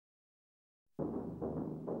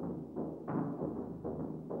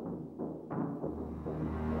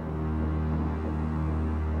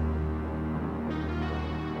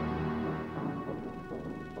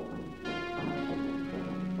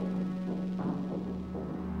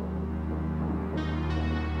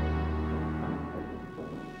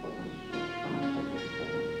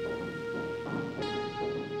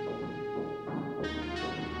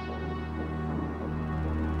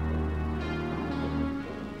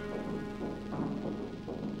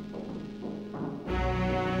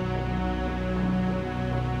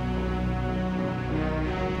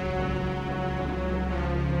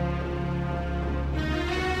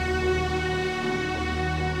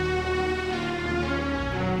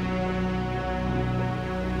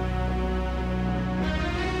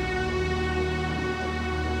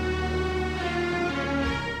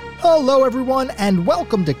Hello everyone, and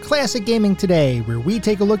welcome to Classic Gaming Today, where we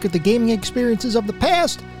take a look at the gaming experiences of the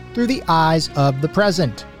past through the eyes of the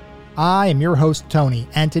present. I am your host, Tony,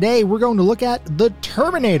 and today we're going to look at The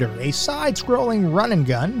Terminator, a side-scrolling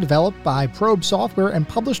run-and-gun developed by Probe Software and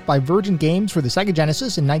published by Virgin Games for the Sega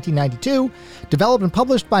Genesis in 1992, developed and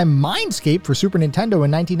published by Mindscape for Super Nintendo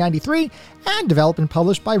in 1993, and developed and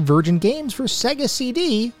published by Virgin Games for Sega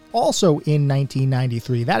CD also in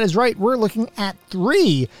 1993. That is right, we're looking at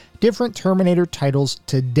 3 different Terminator titles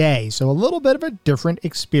today, so a little bit of a different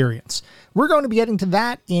experience. We're going to be getting to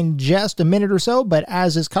that in just a minute or so, but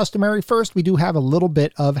as is customary, first we do have a little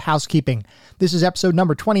bit of housekeeping. This is episode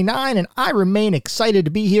number 29, and I remain excited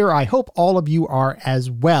to be here. I hope all of you are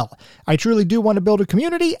as well. I truly do want to build a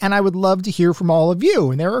community, and I would love to hear from all of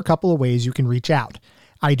you, and there are a couple of ways you can reach out.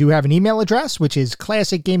 I do have an email address, which is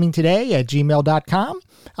classicgamingtoday@gmail.com.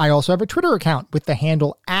 I also have a Twitter account with the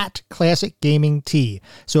handle @ClassicGamingT.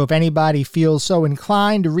 So if anybody feels so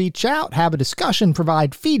inclined to reach out, have a discussion,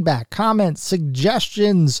 provide feedback, comments,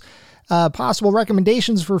 suggestions, possible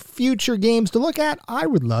recommendations for future games to look at, I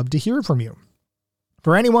would love to hear from you.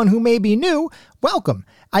 For anyone who may be new, welcome.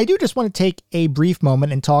 I do just want to take a brief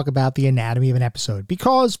moment and talk about the anatomy of an episode,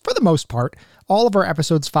 because for the most part, all of our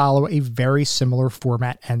episodes follow a very similar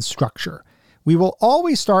format and structure. We will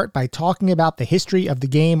always start by talking about the history of the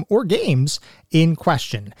game or games in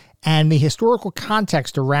question, and the historical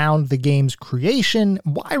context around the game's creation.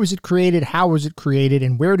 Why was it created? How was it created?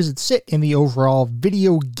 And where does it sit in the overall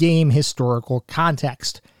video game historical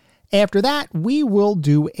context? After that, we will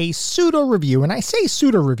do a pseudo-review, and I say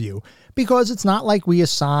pseudo-review because it's not like we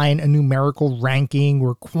assign a numerical ranking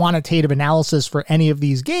or quantitative analysis for any of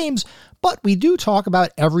these games, but we do talk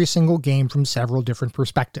about every single game from several different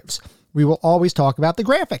perspectives. We will always talk about the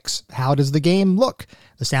graphics. How does the game look?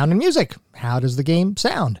 The sound and music. How does the game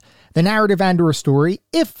sound? The narrative and or story,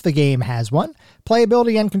 if the game has one,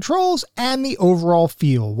 playability and controls, and the overall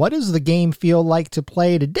feel. What does the game feel like to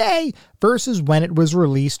play today versus when it was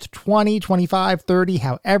released 20, 25, 30,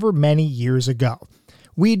 however many years ago?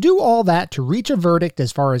 We do all that to reach a verdict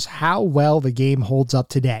as far as how well the game holds up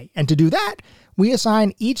today. And to do that, we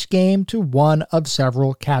assign each game to one of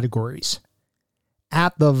several categories.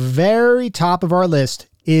 At the very top of our list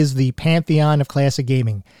is the pantheon of classic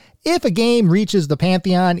gaming. If a game reaches the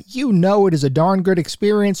pantheon, you know it is a darn good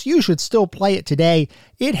experience. You should still play it today.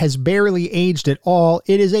 It has barely aged at all.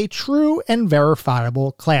 It is a true and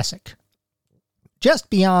verifiable classic.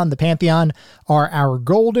 Just beyond the pantheon are our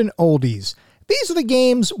golden oldies. These are the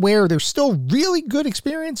games where there's still really good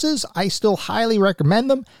experiences. I still highly recommend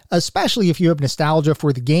them, especially if you have nostalgia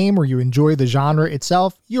for the game or you enjoy the genre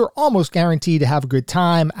itself. You're almost guaranteed to have a good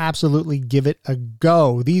time. Absolutely give it a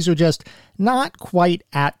go. These are just not quite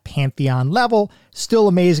at Pantheon level, still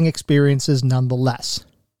amazing experiences nonetheless.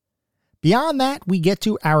 Beyond that, we get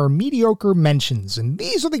to our mediocre mentions, and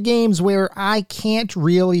these are the games where I can't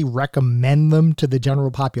really recommend them to the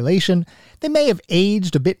general population. They may have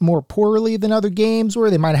aged a bit more poorly than other games,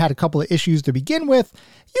 or they might have had a couple of issues to begin with.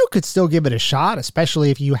 You could still give it a shot,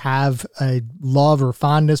 especially if you have a love or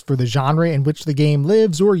fondness for the genre in which the game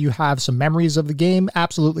lives, or you have some memories of the game.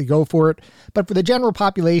 Absolutely go for it. But for the general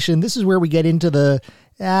population, this is where we get into the,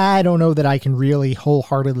 I don't know that I can really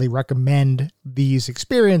wholeheartedly recommend these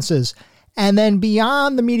experiences. And then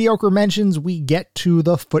beyond the mediocre mentions, we get to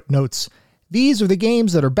the footnotes. These are the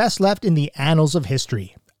games that are best left in the annals of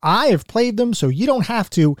history. I have played them, so you don't have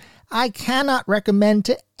to. I cannot recommend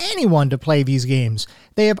to anyone to play these games.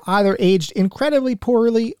 They have either aged incredibly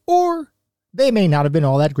poorly, or they may not have been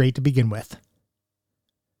all that great to begin with.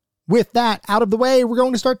 With that out of the way, we're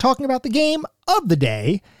going to start talking about the game of the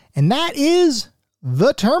day, and that is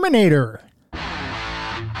The Terminator.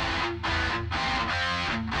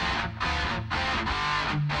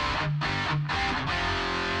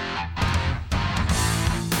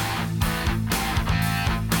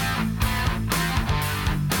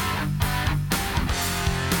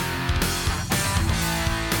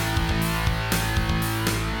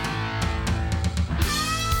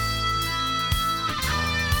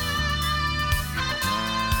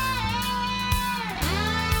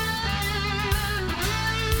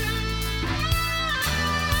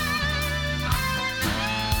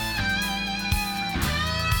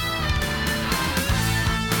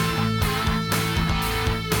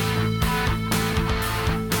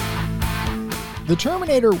 The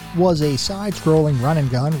Terminator was a side-scrolling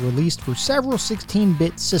run-and-gun released for several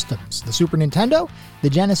 16-bit systems, the Super Nintendo, the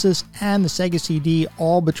Genesis, and the Sega CD,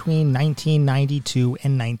 all between 1992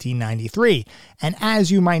 and 1993. And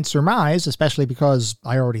as you might surmise, especially because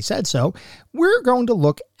I already said so, we're going to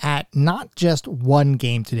look at not just one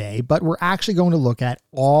game today, but we're actually going to look at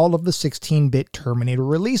all of the 16-bit Terminator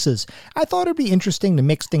releases. I thought it'd be interesting to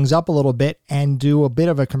mix things up a little bit and do a bit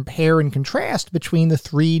of a compare and contrast between the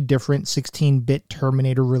three different 16-bit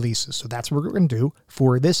Terminator releases. So that's what we're going to do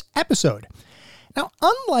for this episode. Now,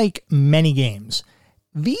 unlike many games,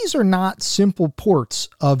 these are not simple ports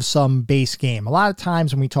of some base game. A lot of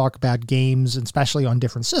times when we talk about games, especially on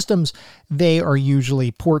different systems, they are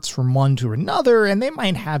usually ports from one to another, and they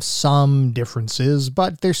might have some differences,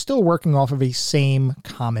 but they're still working off of a same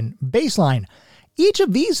common baseline. Each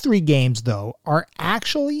of these three games, though, are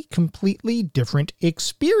actually completely different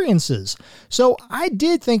experiences. So I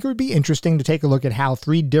did think it would be interesting to take a look at how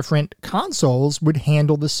three different consoles would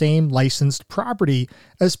handle the same licensed property,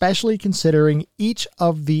 especially considering each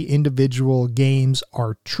of the individual games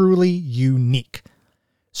are truly unique.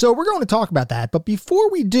 So we're going to talk about that, but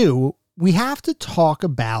before we do, we have to talk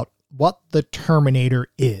about what the Terminator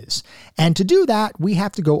is. And to do that, we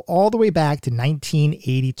have to go all the way back to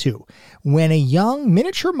 1982, when a young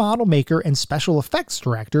miniature model maker and special effects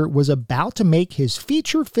director was about to make his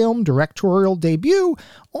feature film directorial debut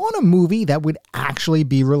on a movie that would actually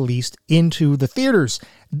be released into the theaters.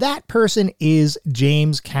 That person is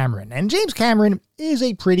James Cameron. And James Cameron is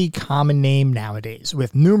a pretty common name nowadays,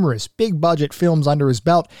 with numerous big-budget films under his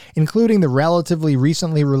belt, including the relatively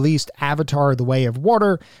recently released Avatar: The Way of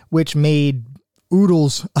Water, which made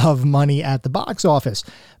oodles of money at the box office.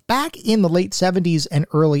 Back in the late 70s and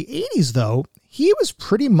early 80s, though, he was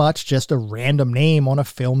pretty much just a random name on a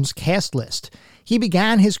film's cast list. He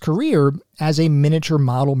began his career as a miniature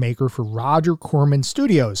model maker for Roger Corman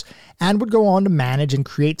Studios and would go on to manage and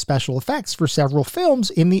create special effects for several films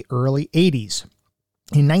in the early 80s.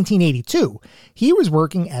 In 1982, he was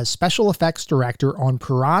working as special effects director on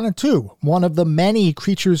Piranha 2, one of the many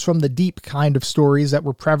creatures from the deep kind of stories that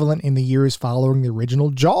were prevalent in the years following the original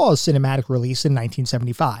Jaws cinematic release in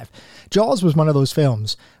 1975. Jaws was one of those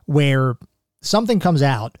films where something comes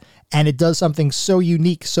out and it does something so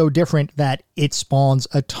unique, so different that it spawns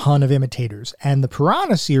a ton of imitators. And the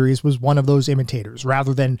Piranha series was one of those imitators.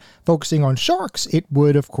 Rather than focusing on sharks, it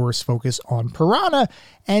would, of course, focus on piranha.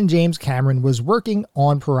 And James Cameron was working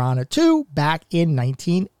on Piranha 2 back in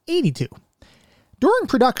 1982. During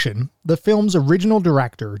production, the film's original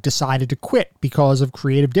director decided to quit because of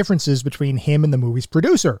creative differences between him and the movie's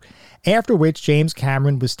producer, after which James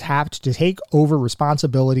Cameron was tapped to take over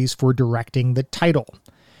responsibilities for directing the title.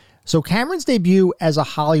 So Cameron's debut as a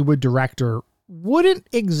Hollywood director wouldn't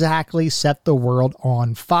exactly set the world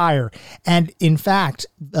on fire. And in fact,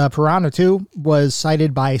 Piranha 2 was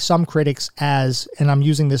cited by some critics as, and I'm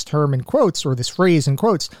using this term in quotes, or this phrase in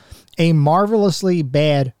quotes, a marvelously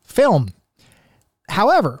bad film.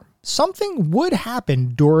 However, something would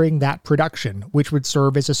happen during that production, which would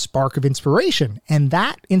serve as a spark of inspiration, and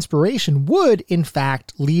that inspiration would, in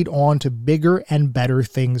fact, lead on to bigger and better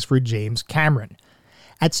things for James Cameron.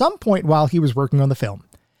 At some point while he was working on the film,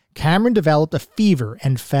 Cameron developed a fever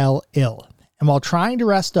and fell ill. And while trying to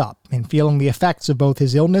rest up and feeling the effects of both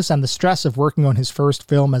his illness and the stress of working on his first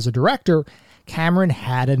film as a director, Cameron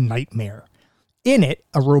had a nightmare. In it,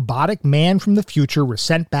 a robotic man from the future was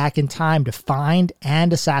sent back in time to find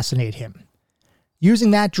and assassinate him.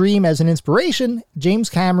 Using that dream as an inspiration, James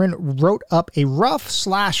Cameron wrote up a rough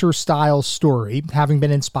slasher-style story, having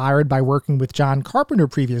been inspired by working with John Carpenter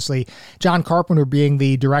previously, John Carpenter being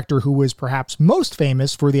the director who was perhaps most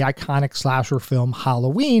famous for the iconic slasher film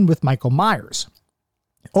Halloween with Michael Myers.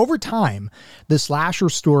 Over time, the slasher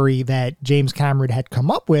story that James Cameron had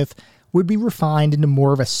come up with would be refined into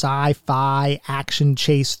more of a sci-fi action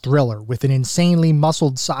chase thriller with an insanely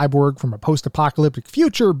muscled cyborg from a post-apocalyptic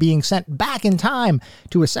future being sent back in time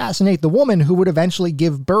to assassinate the woman who would eventually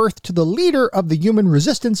give birth to the leader of the human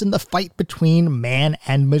resistance in the fight between man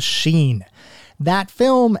and machine. That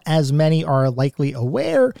film, as many are likely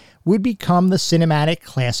aware, would become the cinematic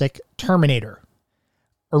classic Terminator.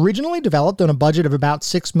 Originally developed on a budget of about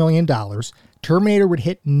 $6 million, Terminator would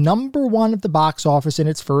hit number one at the box office in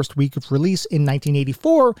its first week of release in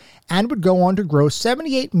 1984 and would go on to gross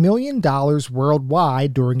 $78 million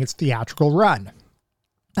worldwide during its theatrical run.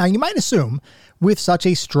 Now, you might assume, with such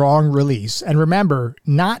a strong release, and remember,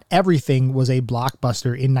 not everything was a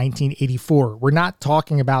blockbuster in 1984. We're not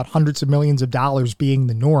talking about hundreds of millions of dollars being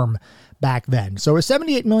the norm back then. So a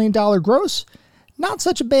 $78 million gross, not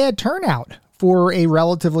such a bad turnout for a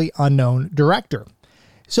relatively unknown director.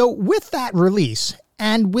 So with that release,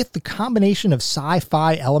 and with the combination of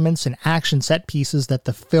sci-fi elements and action set pieces that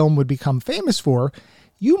the film would become famous for,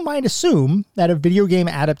 you might assume that a video game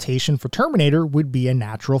adaptation for Terminator would be a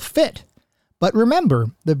natural fit. But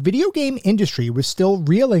remember, the video game industry was still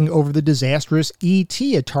reeling over the disastrous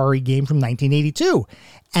E.T. Atari game from 1982,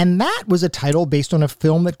 and that was a title based on a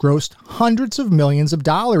film that grossed hundreds of millions of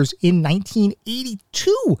dollars in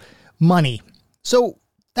 1982 money. So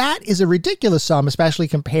that is a ridiculous sum, especially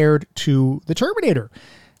compared to the Terminator.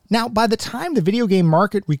 Now, by the time the video game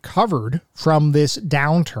market recovered from this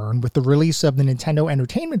downturn with the release of the Nintendo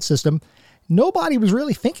Entertainment System, nobody was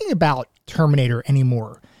really thinking about Terminator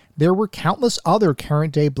anymore. There were countless other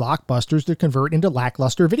current-day blockbusters to convert into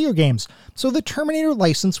lackluster video games, so the Terminator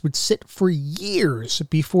license would sit for years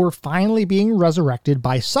before finally being resurrected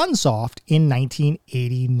by Sunsoft in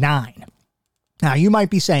 1989. Now, you might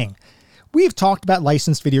be saying, we've talked about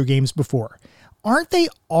licensed video games before. Aren't they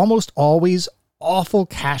almost always awful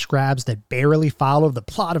cash grabs that barely follow the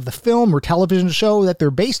plot of the film or television show that they're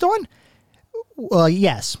based on? Well,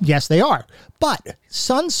 yes, they are. But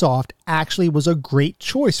Sunsoft actually was a great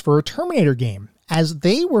choice for a Terminator game, as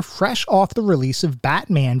they were fresh off the release of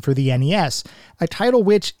Batman for the NES, a title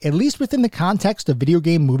which, at least within the context of video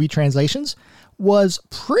game movie translations, was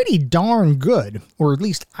pretty darn good, or at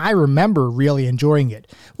least I remember really enjoying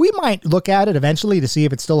it. We might look at it eventually to see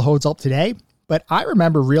if it still holds up today, but I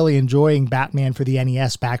remember really enjoying Batman for the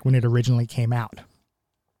NES back when it originally came out.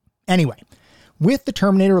 Anyway, with the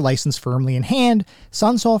Terminator license firmly in hand,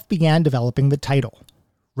 Sunsoft began developing the title.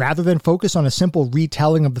 Rather than focus on a simple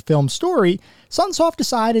retelling of the film's story, Sunsoft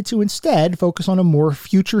decided to instead focus on a more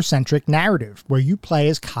future-centric narrative, where you play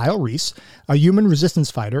as Kyle Reese, a human resistance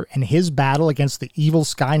fighter, and his battle against the evil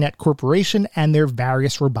Skynet Corporation and their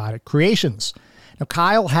various robotic creations. Now,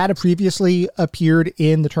 Kyle had previously appeared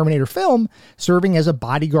in the Terminator film, serving as a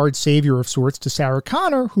bodyguard savior of sorts to Sarah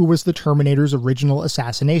Connor, who was the Terminator's original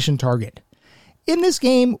assassination target. In this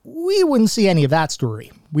game, we wouldn't see any of that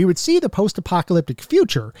story. We would see the post-apocalyptic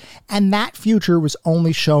future, and that future was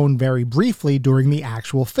only shown very briefly during the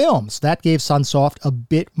actual films. That gave Sunsoft a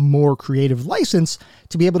bit more creative license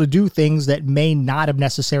to be able to do things that may not have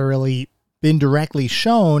necessarily been directly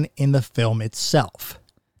shown in the film itself.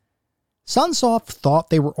 Sunsoft thought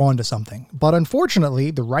they were onto something, but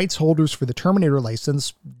unfortunately, the rights holders for the Terminator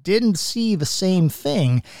license didn't see the same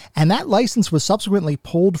thing, and that license was subsequently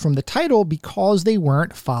pulled from the title because they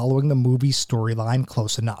weren't following the movie's storyline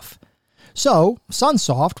close enough. So,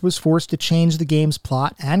 Sunsoft was forced to change the game's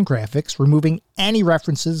plot and graphics, removing any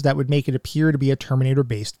references that would make it appear to be a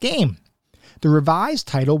Terminator-based game. The revised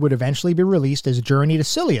title would eventually be released as Journey to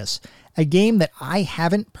Silius, a game that I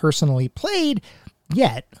haven't personally played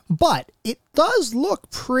yet, but it does look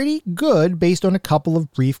pretty good based on a couple of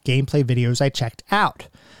brief gameplay videos I checked out.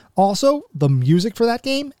 Also, the music for that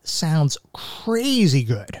game sounds crazy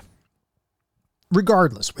good.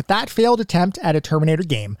 Regardless, with that failed attempt at a Terminator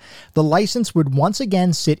game, the license would once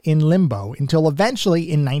again sit in limbo until eventually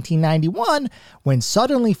in 1991, when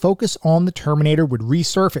suddenly focus on the Terminator would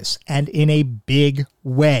resurface, and in a big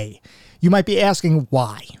way. You might be asking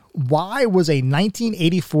why. Why was a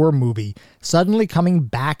 1984 movie suddenly coming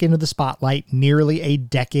back into the spotlight nearly a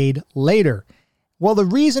decade later? Well, the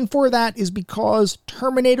reason for that is because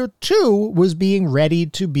Terminator 2 was being ready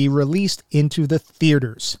to be released into the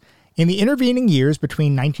theaters. In the intervening years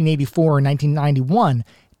between 1984 and 1991,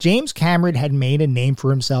 James Cameron had made a name for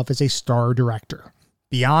himself as a star director.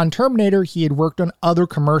 Beyond Terminator, he had worked on other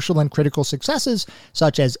commercial and critical successes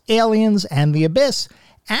such as Aliens and The Abyss,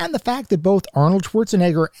 and the fact that both Arnold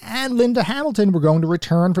Schwarzenegger and Linda Hamilton were going to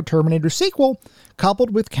return for Terminator's sequel,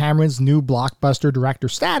 coupled with Cameron's new blockbuster director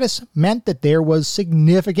status, meant that there was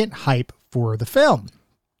significant hype for the film.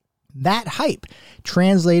 That hype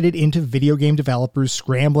translated into video game developers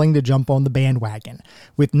scrambling to jump on the bandwagon,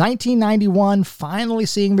 with 1991 finally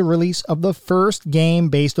seeing the release of the first game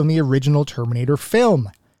based on the original Terminator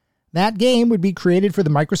film. That game would be created for the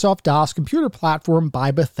Microsoft DOS computer platform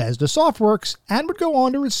by Bethesda Softworks and would go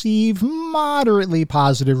on to receive moderately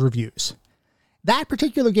positive reviews. That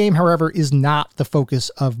particular game, however, is not the focus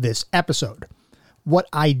of this episode. What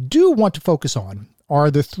I do want to focus on are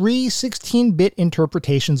the three 16-bit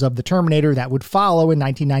interpretations of the Terminator that would follow in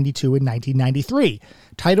 1992 and 1993,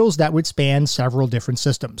 titles that would span several different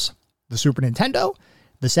systems: the Super Nintendo,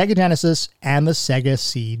 the Sega Genesis, and the Sega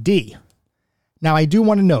CD. Now, I do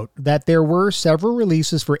want to note that there were several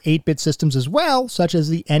releases for 8-bit systems as well, such as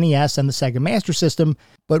the NES and the Sega Master System,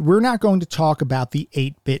 but we're not going to talk about the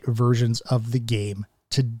 8-bit versions of the game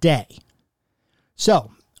today. So,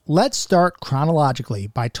 Let's start chronologically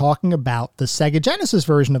by talking about the Sega Genesis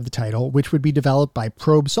version of the title, which would be developed by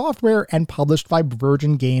Probe Software and published by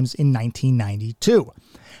Virgin Games in 1992.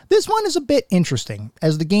 This one is a bit interesting,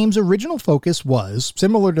 as the game's original focus was,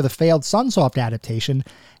 similar to the failed Sunsoft adaptation,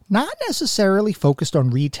 not necessarily focused on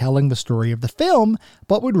retelling the story of the film,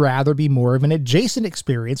 but would rather be more of an adjacent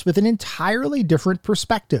experience with an entirely different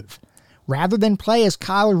perspective. Rather than play as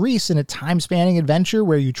Kyle Reese in a time-spanning adventure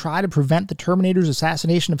where you try to prevent the Terminator's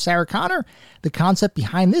assassination of Sarah Connor, the concept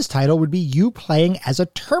behind this title would be you playing as a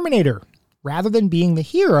Terminator. Rather than being the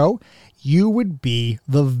hero, you would be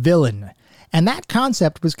the villain. And that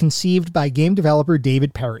concept was conceived by game developer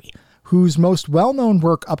David Perry, whose most well-known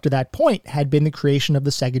work up to that point had been the creation of the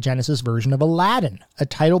Sega Genesis version of Aladdin, a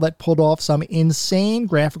title that pulled off some insane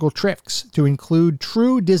graphical tricks to include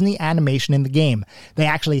true Disney animation in the game. They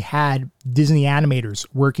actually had Disney animators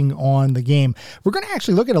working on the game. We're going to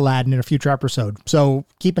actually look at Aladdin in a future episode, so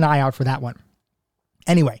keep an eye out for that one.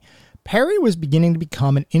 Anyway, Perry was beginning to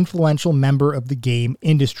become an influential member of the game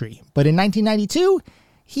industry, but in 1992,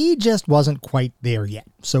 he just wasn't quite there yet.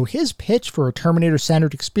 So his pitch for a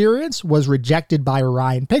Terminator-centered experience was rejected by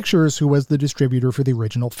Orion Pictures, who was the distributor for the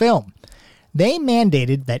original film. They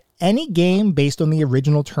mandated that any game based on the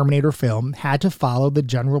original Terminator film had to follow the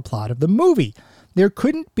general plot of the movie. There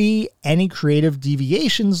couldn't be any creative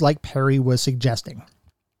deviations like Perry was suggesting.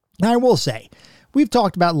 Now, I will say, we've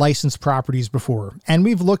talked about licensed properties before, and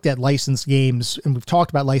we've looked at licensed games, and we've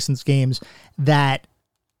talked about licensed games that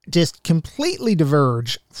just completely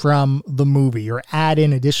diverge from the movie or add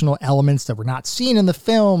in additional elements that were not seen in the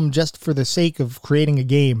film just for the sake of creating a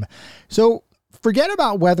game. So forget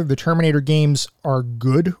about whether the Terminator games are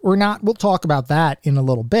good or not. We'll talk about that in a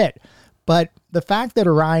little bit. But the fact that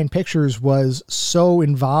Orion Pictures was so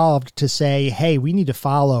involved to say, hey, we need to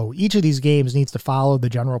follow, each of these games needs to follow the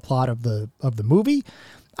general plot of the movie,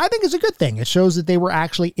 I think is a good thing. It shows that they were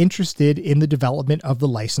actually interested in the development of the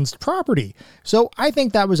licensed property. So I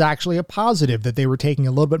think that was actually a positive that they were taking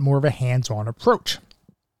a little bit more of a hands-on approach.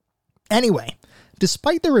 Anyway,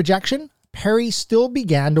 despite the rejection, Perry still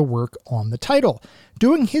began to work on the title,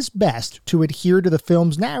 doing his best to adhere to the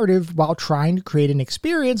film's narrative while trying to create an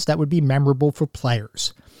experience that would be memorable for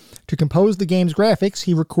players. To compose the game's graphics,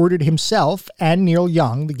 he recorded himself and Neil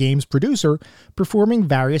Young, the game's producer, performing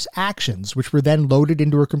various actions, which were then loaded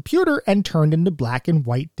into a computer and turned into black and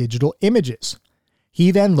white digital images.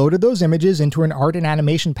 He then loaded those images into an art and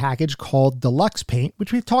animation package called Deluxe Paint,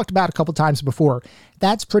 which we've talked about a couple times before.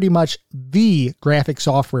 That's pretty much the graphic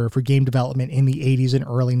software for game development in the 80s and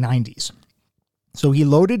early 90s. So he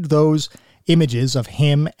loaded those images of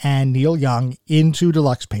him and Neil Young into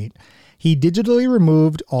Deluxe Paint. He digitally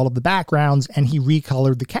removed all of the backgrounds and he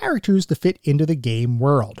recolored the characters to fit into the game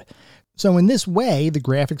world. So in this way, the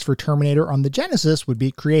graphics for Terminator on the Genesis would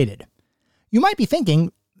be created. You might be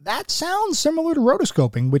thinking, that sounds similar to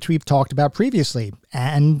rotoscoping, which we've talked about previously,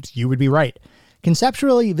 and you would be right.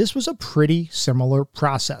 Conceptually, this was a pretty similar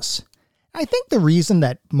process. I think the reason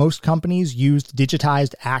that most companies used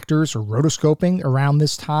digitized actors or rotoscoping around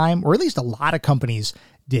this time, or at least a lot of companies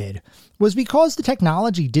did, was because the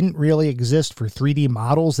technology didn't really exist for 3D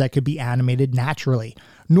models that could be animated naturally,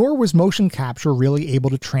 nor was motion capture really able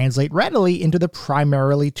to translate readily into the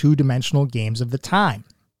primarily two-dimensional games of the time.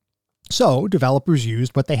 So developers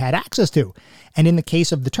used what they had access to, and in the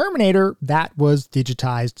case of the Terminator, that was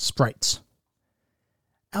digitized sprites.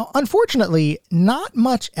 Now, unfortunately, not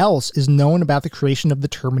much else is known about the creation of the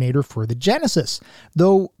Terminator for the Genesis,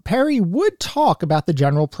 though Perry would talk about the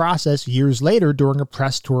general process years later during a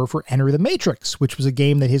press tour for Enter the Matrix, which was a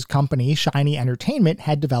game that his company, Shiny Entertainment,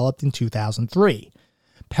 had developed in 2003.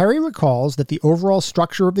 Perry recalls that the overall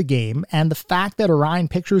structure of the game and the fact that Orion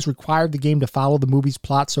Pictures required the game to follow the movie's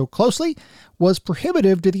plot so closely was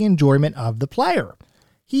prohibitive to the enjoyment of the player.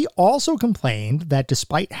 He also complained that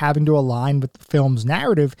despite having to align with the film's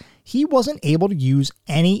narrative, he wasn't able to use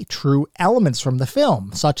any true elements from the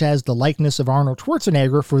film, such as the likeness of Arnold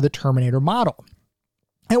Schwarzenegger for the Terminator model.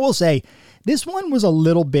 I will say, this one was a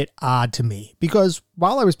little bit odd to me, because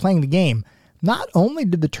while I was playing the game, not only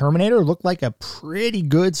did the Terminator look like a pretty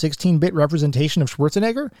good 16-bit representation of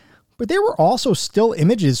Schwarzenegger, but there were also still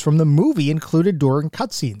images from the movie included during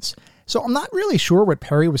cutscenes. So I'm not really sure what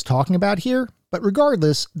Perry was talking about here, but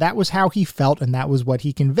regardless, that was how he felt and that was what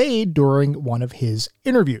he conveyed during one of his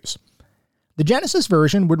interviews. The Genesis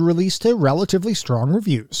version would release to relatively strong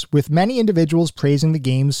reviews, with many individuals praising the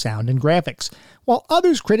game's sound and graphics, while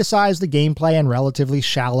others criticized the gameplay and relatively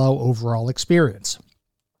shallow overall experience.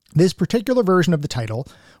 This particular version of the title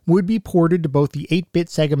would be ported to both the 8-bit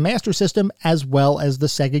Sega Master System as well as the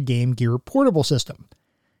Sega Game Gear portable system.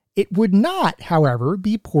 It would not, however,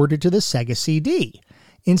 be ported to the Sega CD.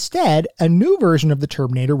 Instead, a new version of the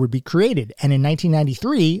Terminator would be created, and in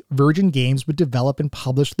 1993, Virgin Games would develop and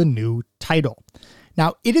publish the new title.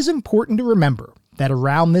 Now, it is important to remember that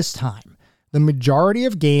around this time, the majority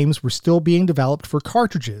of games were still being developed for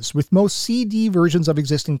cartridges, with most CD versions of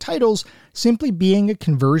existing titles simply being a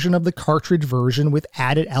conversion of the cartridge version with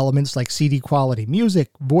added elements like CD quality music,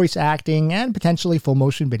 voice acting, and potentially full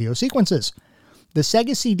motion video sequences. The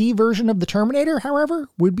Sega CD version of the Terminator, however,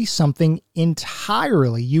 would be something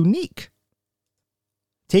entirely unique.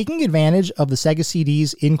 Taking advantage of the Sega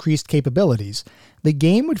CD's increased capabilities, the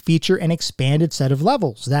game would feature an expanded set of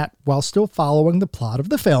levels that, while still following the plot of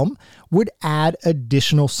the film, would add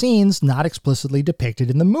additional scenes not explicitly depicted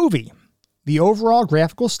in the movie. The overall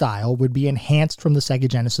graphical style would be enhanced from the Sega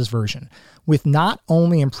Genesis version, with not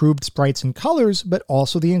only improved sprites and colors, but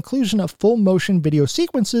also the inclusion of full-motion video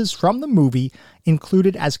sequences from the movie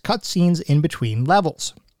included as cutscenes in between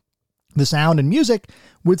levels. The sound and music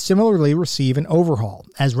would similarly receive an overhaul,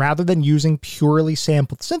 as rather than using purely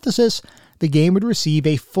sampled synthesis, the game would receive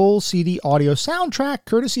a full CD audio soundtrack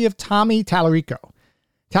courtesy of Tommy Tallarico.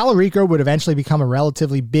 Tallarico would eventually become a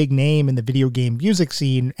relatively big name in the video game music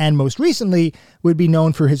scene, and most recently would be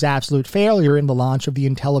known for his absolute failure in the launch of the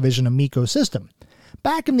Intellivision Amico system.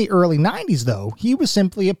 Back in the early 90s, though, he was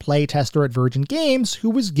simply a playtester at Virgin Games who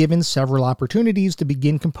was given several opportunities to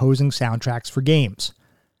begin composing soundtracks for games.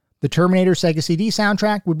 The Terminator Sega CD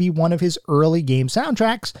soundtrack would be one of his early game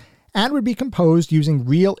soundtracks, and would be composed using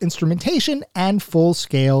real instrumentation and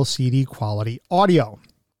full-scale CD quality audio.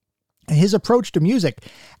 His approach to music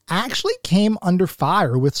actually came under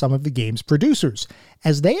fire with some of the game's producers,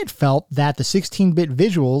 as they had felt that the 16-bit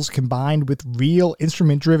visuals combined with real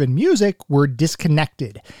instrument-driven music were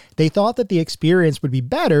disconnected. They thought that the experience would be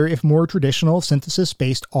better if more traditional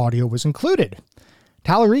synthesis-based audio was included.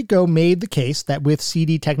 Tallarico made the case that with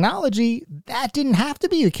CD technology, that didn't have to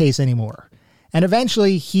be the case anymore. And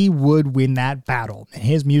eventually, he would win that battle, and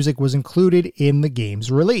his music was included in the game's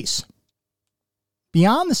release.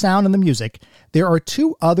 Beyond the sound and the music, there are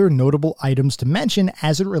two other notable items to mention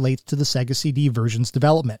as it relates to the Sega CD version's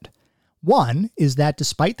development. One is that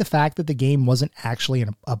despite the fact that the game wasn't actually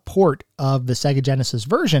a port of the Sega Genesis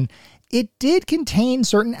version, it did contain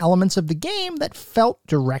certain elements of the game that felt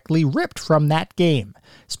directly ripped from that game.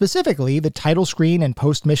 Specifically, the title screen and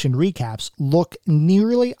post-mission recaps look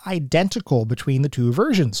nearly identical between the two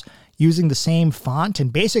versions, using the same font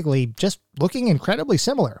and basically just looking incredibly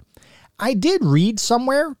similar. I did read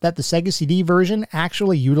somewhere that the Sega CD version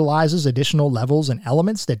actually utilizes additional levels and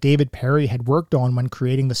elements that David Perry had worked on when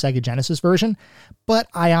creating the Sega Genesis version, but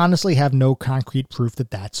I honestly have no concrete proof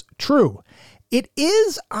that that's true. It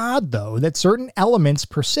is odd, though, that certain elements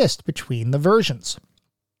persist between the versions.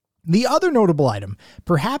 The other notable item,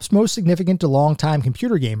 perhaps most significant to longtime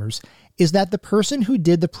computer gamers, is that the person who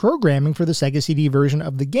did the programming for the Sega CD version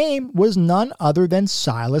of the game was none other than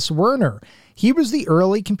Silas Werner. He was the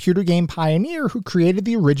early computer game pioneer who created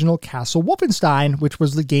the original Castle Wolfenstein, which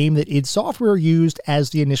was the game that id Software used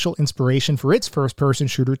as the initial inspiration for its first-person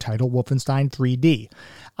shooter title, Wolfenstein 3D.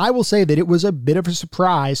 I will say that it was a bit of a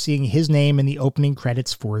surprise seeing his name in the opening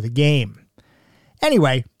credits for the game.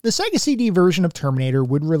 Anyway, the Sega CD version of Terminator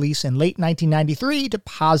would release in late 1993 to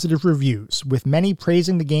positive reviews, with many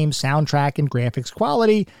praising the game's soundtrack and graphics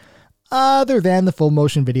quality, other than the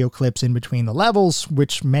full-motion video clips in between the levels,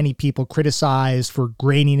 which many people criticized for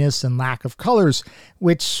graininess and lack of colors,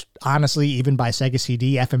 which, honestly, even by Sega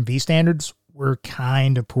CD FMV standards, were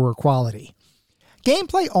kind of poor quality.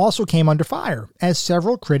 Gameplay also came under fire, as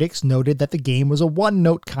several critics noted that the game was a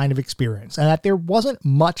one-note kind of experience, and that there wasn't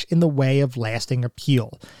much in the way of lasting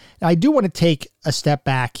appeal. Now, I do want to take a step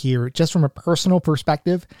back here, just from a personal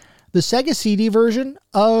perspective. The Sega CD version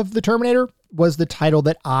of the Terminator was the title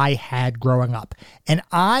that I had growing up, and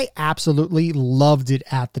I absolutely loved it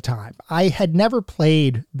at the time. I had never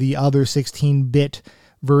played the other 16-bit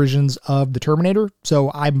versions of the Terminator,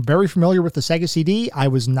 so I'm very familiar with the Sega CD. I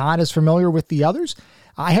was not as familiar with the others.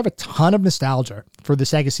 I have a ton of nostalgia for the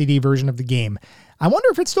Sega CD version of the game. I wonder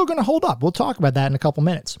if it's still going to hold up. We'll talk about that in a couple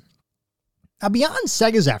minutes. Now, beyond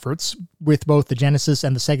Sega's efforts with both the Genesis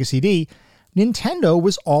and the Sega CD, Nintendo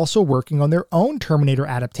was also working on their own Terminator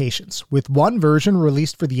adaptations, with one version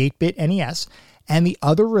released for the 8-bit NES and the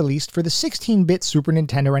other released for the 16-bit Super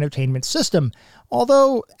Nintendo Entertainment System,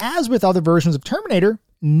 although, as with other versions of Terminator,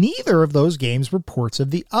 neither of those games were ports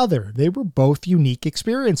of the other. They were both unique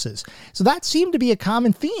experiences. So that seemed to be a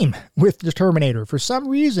common theme with the Terminator. For some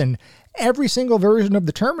reason, every single version of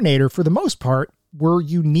the Terminator, for the most part, were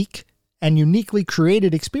unique and uniquely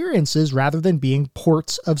created experiences rather than being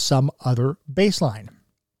ports of some other baseline.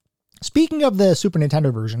 Speaking of the Super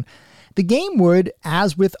Nintendo version, the game would,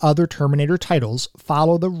 as with other Terminator titles,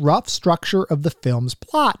 follow the rough structure of the film's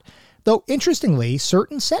plot, though interestingly,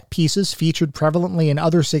 certain set pieces featured prevalently in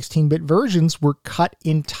other 16-bit versions were cut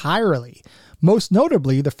entirely, most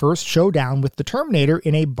notably the first showdown with the Terminator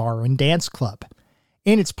in a bar and dance club.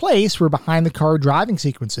 In its place were behind-the-car driving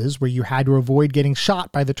sequences where you had to avoid getting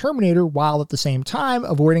shot by the Terminator while at the same time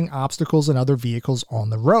avoiding obstacles and other vehicles on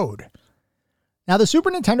the road. Now, the Super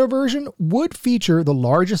Nintendo version would feature the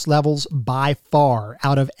largest levels by far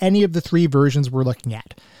out of any of the three versions we're looking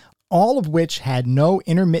at, all of which had no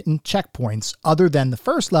intermittent checkpoints other than the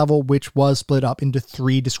first level, which was split up into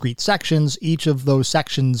three discrete sections. Each of those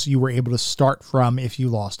sections you were able to start from if you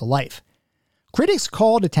lost a life. Critics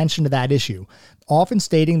called attention to that issue, often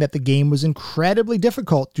stating that the game was incredibly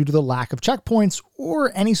difficult due to the lack of checkpoints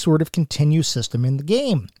or any sort of continuous system in the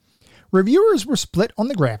game. Reviewers were split on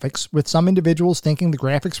the graphics, with some individuals thinking the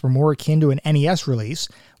graphics were more akin to an NES release,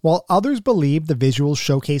 while others believed the visuals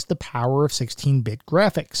showcased the power of 16-bit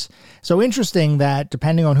graphics. So interesting that,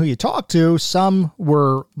 depending on who you talk to, some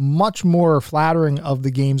were much more flattering of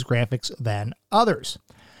the game's graphics than others.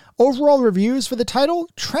 Overall reviews for the title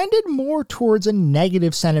trended more towards a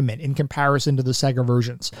negative sentiment in comparison to the Sega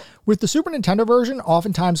versions, with the Super Nintendo version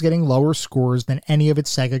oftentimes getting lower scores than any of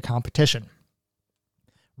its Sega competition.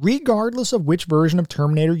 Regardless of which version of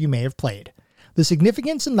Terminator you may have played, the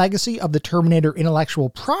significance and legacy of the Terminator intellectual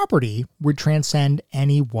property would transcend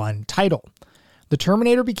any one title. The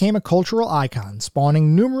Terminator became a cultural icon,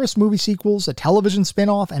 spawning numerous movie sequels, a television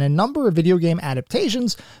spin-off, and a number of video game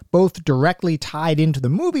adaptations, both directly tied into the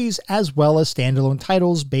movies as well as standalone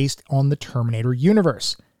titles based on the Terminator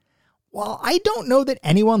universe. While I don't know that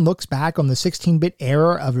anyone looks back on the 16-bit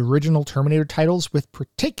era of original Terminator titles with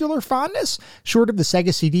particular fondness, short of the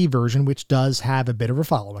Sega CD version, which does have a bit of a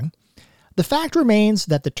following, the fact remains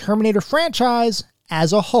that the Terminator franchise,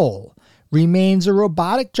 as a whole, remains a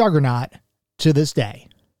robotic juggernaut to this day.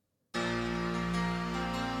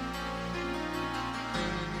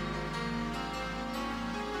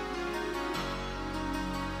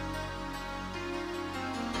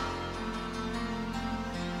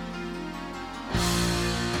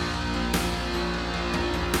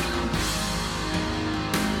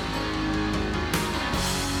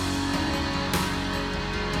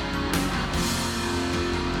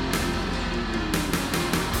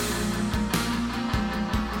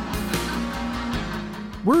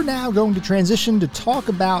 We're now going to transition to talk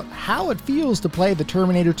about how it feels to play the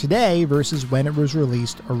Terminator today versus when it was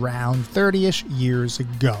released around 30-ish years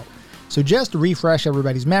ago. So just to refresh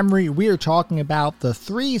everybody's memory, we are talking about the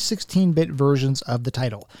three 16-bit versions of the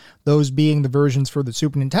title, those being the versions for the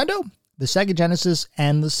Super Nintendo, the Sega Genesis,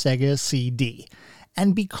 and the Sega CD.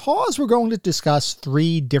 And because we're going to discuss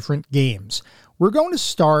three different games, we're going to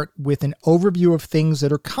start with an overview of things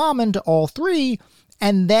that are common to all three,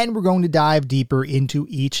 and then we're going to dive deeper into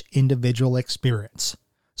each individual experience.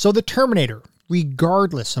 So the Terminator,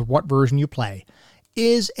 regardless of what version you play,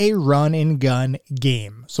 is a run-and-gun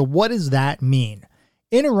game. So what does that mean?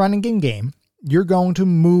 In a run-and-gun game, you're going to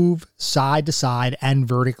move side to side and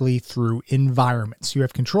vertically through environments. You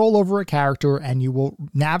have control over a character and you will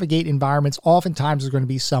navigate environments. Oftentimes there's going to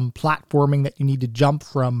be some platforming that you need to jump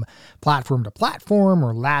from platform to platform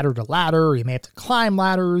or ladder to ladder. You may have to climb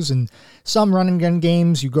ladders. And some run and gun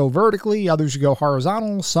games you go vertically, others you go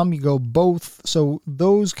horizontal, some you go both. So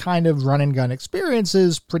those kind of run and gun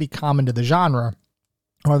experiences, pretty common to the genre,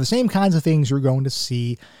 are the same kinds of things you're going to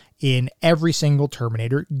see in every single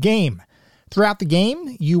Terminator game. Throughout the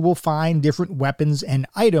game, you will find different weapons and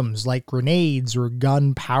items like grenades or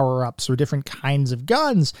gun power-ups or different kinds of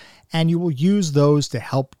guns, and you will use those to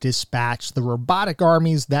help dispatch the robotic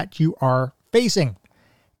armies that you are facing.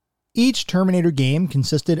 Each Terminator game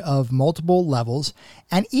consisted of multiple levels,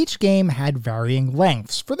 and each game had varying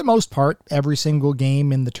lengths. For the most part, every single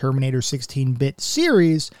game in the Terminator 16-bit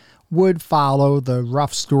series would follow the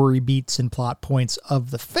rough story beats and plot points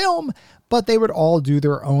of the film, but they would all do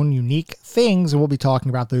their own unique things, and we'll be talking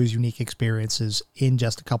about those unique experiences in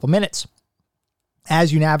just a couple minutes.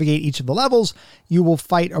 As you navigate each of the levels, you will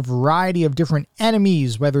fight a variety of different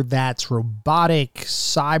enemies, whether that's robotic,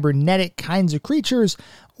 cybernetic kinds of creatures,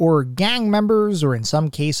 or gang members, or in some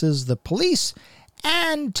cases, the police.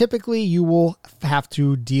 And typically you will have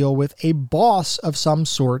to deal with a boss of some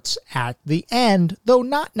sorts at the end, though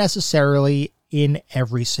not necessarily in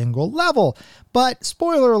every single level. But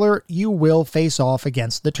spoiler alert, you will face off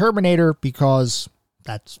against the Terminator because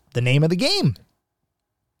that's the name of the game.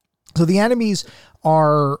 So the enemies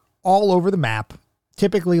are all over the map.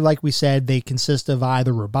 Typically, like we said, they consist of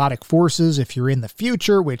either robotic forces if you're in the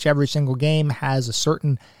future, which every single game has a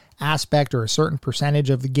certain aspect or a certain percentage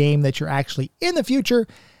of the game that you're actually in the future.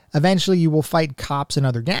 Eventually, you will fight cops and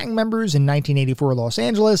other gang members in 1984 Los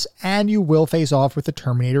Angeles, and you will face off with the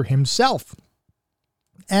Terminator himself.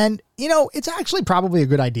 And, it's actually probably a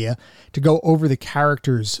good idea to go over the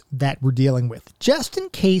characters that we're dealing with, just in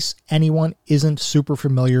case anyone isn't super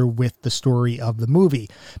familiar with the story of the movie.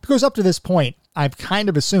 Because up to this point, I've kind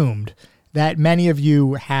of assumed that many of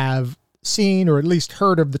you have seen or at least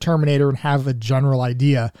heard of the Terminator and have a general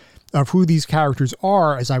idea of who these characters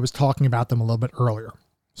are, as I was talking about them a little bit earlier.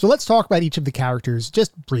 So let's talk about each of the characters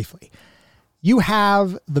just briefly. You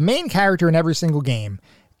have the main character in every single game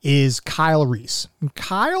is Kyle Reese. And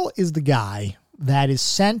Kyle is the guy that is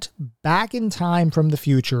sent back in time from the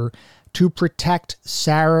future to protect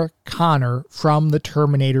Sarah Connor from the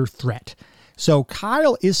Terminator threat. So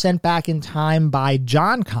Kyle is sent back in time by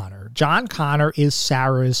John Connor. John Connor is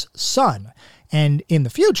Sarah's son. And in the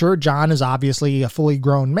future, John is obviously a fully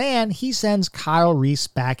grown man. He sends Kyle Reese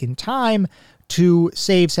back in time to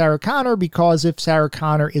save Sarah Connor, because if Sarah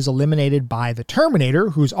Connor is eliminated by the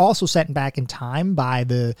Terminator, who's also sent back in time by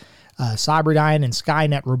the Cyberdyne and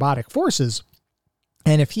Skynet robotic forces,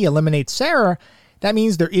 and if he eliminates Sarah, that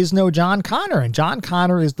means there is no John Connor, and John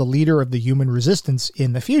Connor is the leader of the human resistance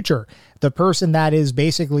in the future, the person that is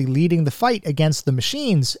basically leading the fight against the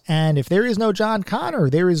machines. And if there is no John Connor,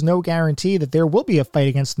 there is no guarantee that there will be a fight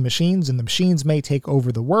against the machines, and the machines may take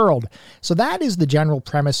over the world. So that is the general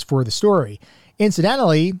premise for the story.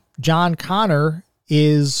 Incidentally, John Connor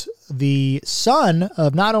is the son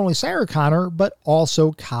of not only Sarah Connor, but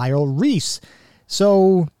also Kyle Reese.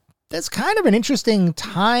 So that's kind of an interesting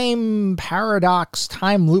time paradox,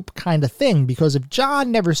 time loop kind of thing, because if John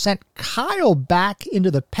never sent Kyle back into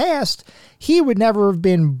the past, he would never have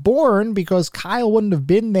been born, because Kyle wouldn't have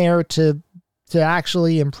been there to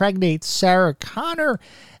actually impregnate Sarah Connor.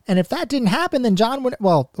 And if that didn't happen, then John would,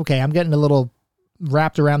 well, okay, I'm getting a little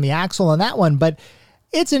wrapped around the axle on that one, but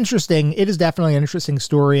it's interesting. It is definitely an interesting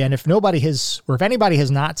story. And if anybody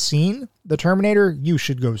has not seen The Terminator, you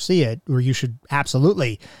should go see it, or you should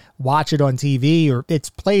absolutely watch it on TV, or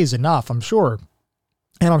it plays enough, I'm sure.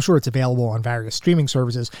 And I'm sure it's available on various streaming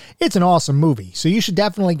services. It's an awesome movie, so you should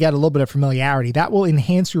definitely get a little bit of familiarity. That will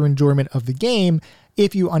enhance your enjoyment of the game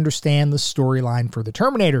if you understand the storyline for the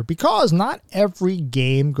Terminator, because not every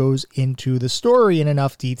game goes into the story in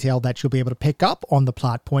enough detail that you'll be able to pick up on the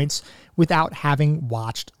plot points without having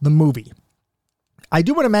watched the movie. I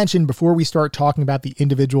do want to mention, before we start talking about the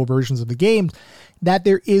individual versions of the games, that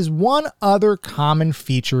there is one other common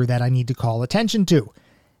feature that I need to call attention to.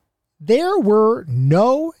 There were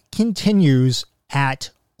no continues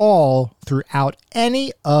at all throughout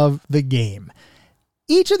any of the game.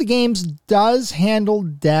 Each of the games does handle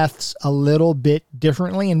deaths a little bit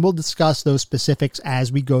differently, and we'll discuss those specifics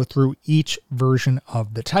as we go through each version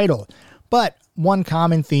of the title. But one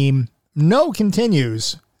common theme, no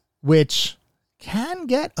continues, which can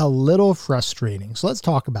get a little frustrating. So let's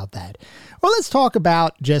talk about that. Well, let's talk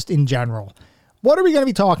about just in general. What are we going to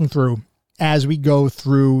be talking through as we go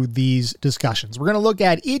through these discussions? We're going to look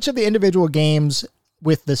at each of the individual games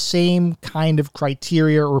with the same kind of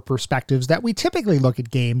criteria or perspectives that we typically look at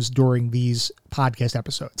games during these podcast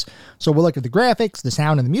episodes. So we'll look at the graphics, the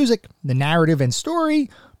sound and the music, the narrative and story,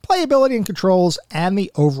 playability and controls, and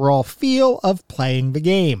the overall feel of playing the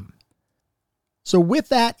game. So with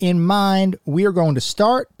that in mind, we are going to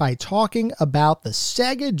start by talking about the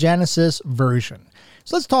Sega Genesis version.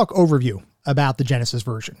 So let's talk overview about the Genesis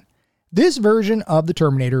version. This version of the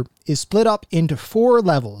Terminator is split up into 4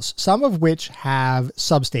 levels, some of which have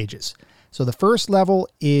substages. So the first level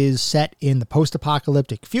is set in the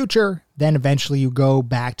post-apocalyptic future. Then eventually you go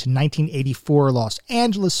back to 1984 Los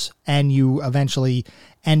Angeles, and you eventually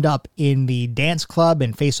end up in the dance club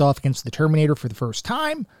and face off against the Terminator for the first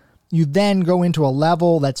time. You then go into a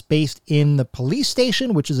level that's based in the police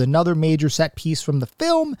station, which is another major set piece from the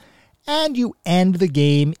film, and you end the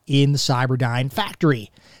game in the Cyberdyne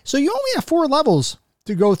factory. So you only have 4 levels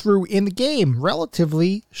to go through in the game,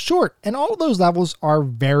 relatively short, and all of those levels are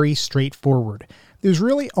very straightforward. There's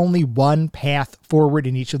really only one path forward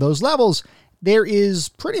in each of those levels. There is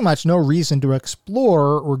pretty much no reason to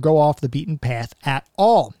explore or go off the beaten path at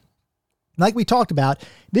all. Like we talked about,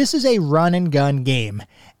 this is a run and gun game,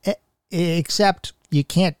 except you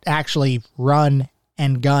can't actually run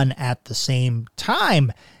and gun at the same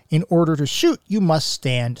time. In order to shoot, you must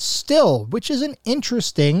stand still, which is an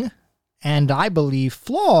interesting and I believe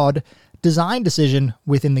flawed design decision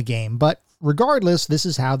within the game. But regardless, this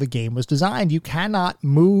is how the game was designed. You cannot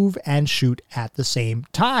move and shoot at the same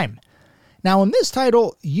time. Now, in this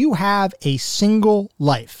title, you have a single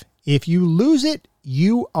life. If you lose it,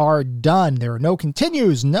 you are done. There are no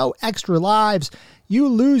continues, no extra lives. You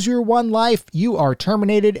lose your one life, you are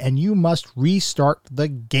terminated, and you must restart the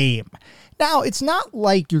game. Now, it's not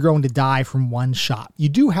like you're going to die from one shot. You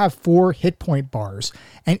do have 4 hit point bars,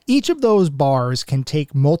 and each of those bars can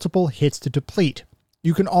take multiple hits to deplete.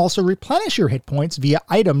 You can also replenish your hit points via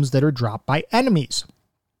items that are dropped by enemies.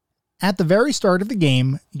 At the very start of the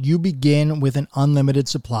game, you begin with an unlimited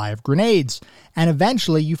supply of grenades, and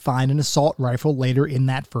eventually you find an assault rifle later in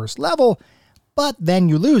that first level, but then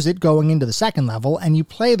you lose it going into the second level, and you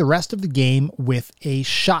play the rest of the game with a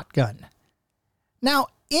shotgun. Now,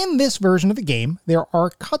 in this version of the game, there are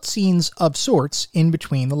cutscenes of sorts in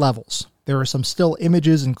between the levels. There are some still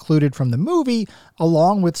images included from the movie,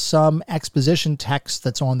 along with some exposition text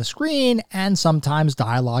that's on the screen, and sometimes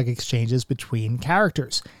dialogue exchanges between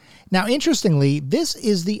characters. Now, interestingly, this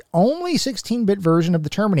is the only 16-bit version of the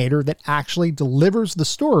Terminator that actually delivers the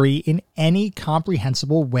story in any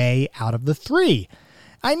comprehensible way out of the 3.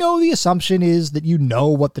 I know the assumption is that you know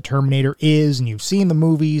what the Terminator is and you've seen the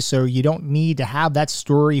movie, so you don't need to have that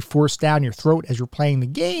story forced down your throat as you're playing the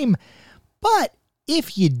game. But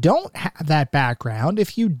if you don't have that background,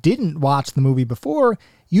 if you didn't watch the movie before,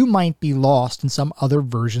 you might be lost in some other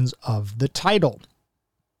versions of the title.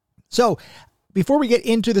 So, before we get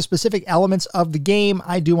into the specific elements of the game,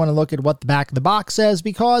 I do want to look at what the back of the box says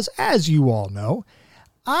because, as you all know,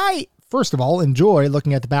 I first of all, enjoy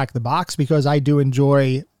looking at the back of the box because I do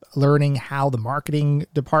enjoy learning how the marketing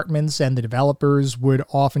departments and the developers would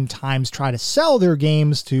oftentimes try to sell their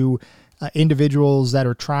games to individuals that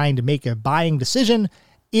are trying to make a buying decision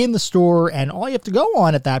in the store. And all you have to go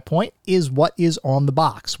on at that point is what is on the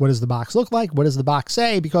box. What does the box look like? What does the box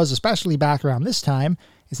say? Because especially back around this time,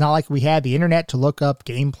 it's not like we had the internet to look up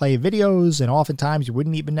gameplay videos, and oftentimes you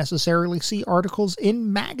wouldn't even necessarily see articles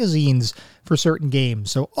in magazines for certain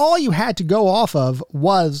games. So all you had to go off of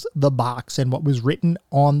was the box and what was written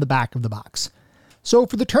on the back of the box. So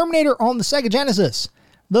for the Terminator on the Sega Genesis,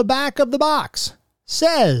 the back of the box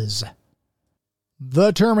says,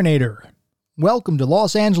 "The Terminator. Welcome to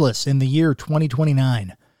Los Angeles in the year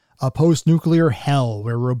 2029. A post-nuclear hell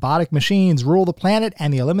where robotic machines rule the planet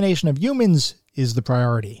and the elimination of humans is the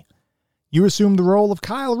priority. You assume the role of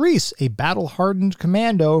Kyle Reese, a battle-hardened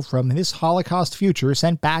commando from this Holocaust future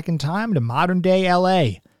sent back in time to modern-day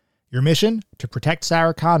LA. Your mission? To protect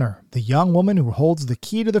Sarah Connor, the young woman who holds the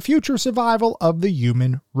key to the future survival of the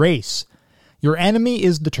human race. Your enemy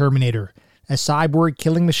is the Terminator, a cyborg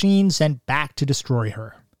killing machine sent back to destroy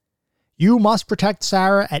her. You must protect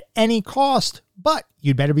Sarah at any cost, but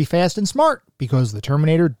you'd better be fast and smart because the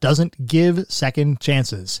Terminator doesn't give second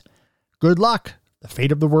chances. Good luck. The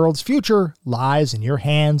fate of the world's future lies in your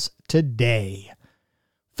hands today."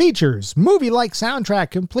 Features movie-like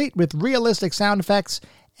soundtrack complete with realistic sound effects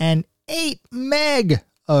and 8 meg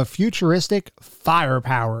of futuristic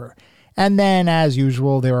firepower. And then, as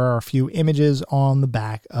usual, there are a few images on the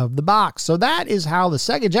back of the box. So that is how the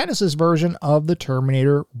Sega Genesis version of the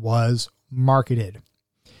Terminator was marketed.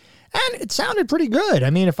 And it sounded pretty good.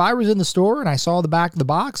 I mean, if I was in the store and I saw the back of the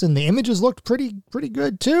box and the images looked pretty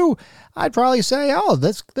good too, I'd probably say, oh,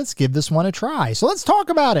 let's give this one a try. So let's talk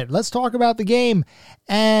about it. Let's talk about the game.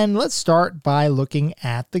 And let's start by looking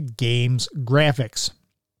at the game's graphics.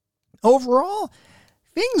 Overall,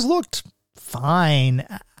 things looked fine.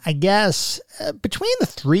 I guess between the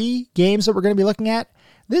 3 games that we're going to be looking at,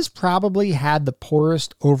 this probably had the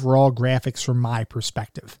poorest overall graphics from my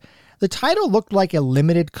perspective. The title looked like a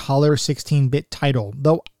limited color 16-bit title,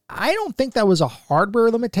 though I don't think that was a hardware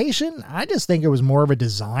limitation. I just think it was more of a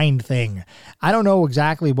design thing. I don't know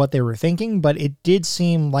exactly what they were thinking, but it did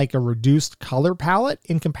seem like a reduced color palette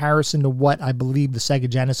in comparison to what I believe the Sega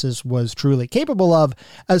Genesis was truly capable of,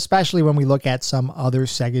 especially when we look at some other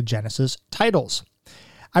Sega Genesis titles.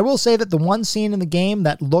 I will say that the one scene in the game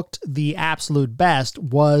that looked the absolute best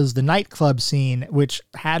was the nightclub scene, which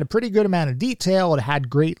had a pretty good amount of detail. It had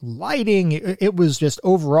great lighting. It was just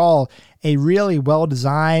overall a really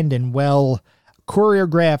well-designed and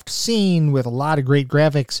well-choreographed scene with a lot of great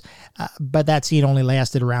graphics, but that scene only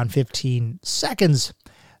lasted around 15 seconds.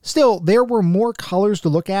 Still, there were more colors to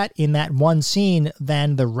look at in that one scene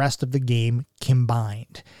than the rest of the game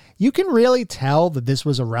combined. You can really tell that this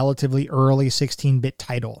was a relatively early 16-bit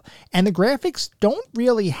title, and the graphics don't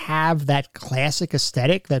really have that classic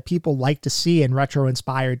aesthetic that people like to see in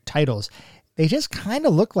retro-inspired titles. They just kind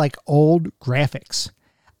of look like old graphics.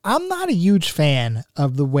 I'm not a huge fan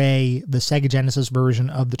of the way the Sega Genesis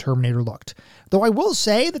version of the Terminator looked, though I will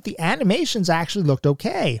say that the animations actually looked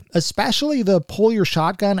okay, especially the pull your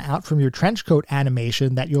shotgun out from your trench coat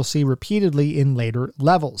animation that you'll see repeatedly in later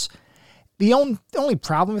levels. The only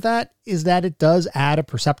problem with that is that it does add a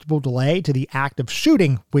perceptible delay to the act of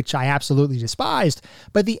shooting, which I absolutely despised,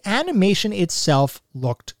 but the animation itself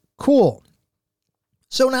looked cool.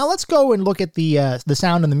 So now let's go and look at the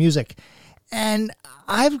sound and the music. And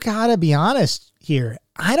I've got to be honest here.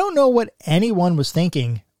 I don't know what anyone was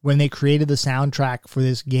thinking when they created the soundtrack for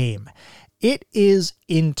this game. It is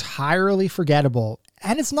entirely forgettable,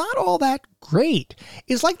 and it's not all that great.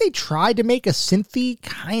 It's like they tried to make a synthy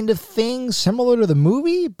kind of thing similar to the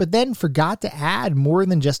movie, but then forgot to add more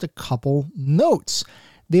than just a couple notes.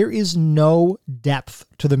 There is no depth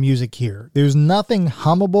to the music here. There's nothing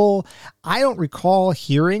hummable. I don't recall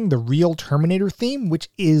hearing the real Terminator theme, which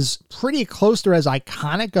is pretty close to as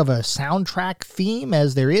iconic of a soundtrack theme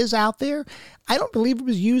as there is out there. I don't believe it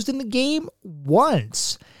was used in the game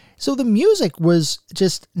once. So the music was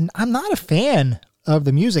just, I'm not a fan of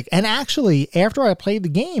the music. And actually, after I played the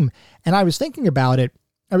game and I was thinking about it,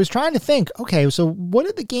 I was trying to think, okay, so what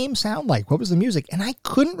did the game sound like? What was the music? And I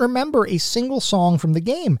couldn't remember a single song from the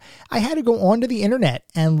game. I had to go onto the internet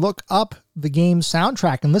and look up the game's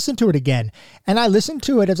soundtrack and listen to it again. And I listened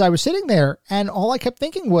to it as I was sitting there, and all I kept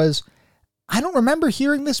thinking was, I don't remember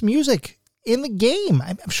hearing this music in the game.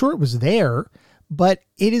 I'm sure it was there, but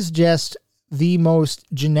it is just the most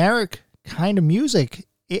generic kind of music.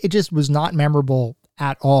 It just was not memorable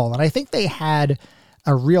at all. And I think they had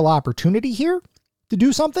a real opportunity here to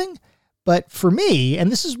do something, but for me, and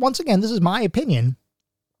this is, once again, this is my opinion,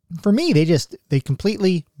 for me, they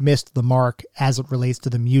completely missed the mark as it relates to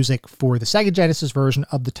the music for the Sega Genesis version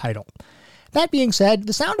of the title. That being said,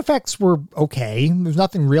 the sound effects were okay. There's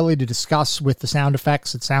nothing really to discuss with the sound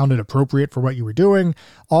effects. It sounded appropriate for what you were doing.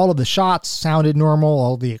 All of the shots sounded normal.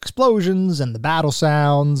 All the explosions and the battle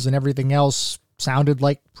sounds and everything else sounded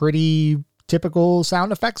like pretty typical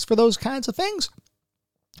sound effects for those kinds of things.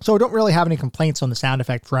 So I don't really have any complaints on the sound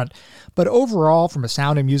effect front, but overall, from a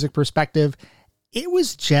sound and music perspective, it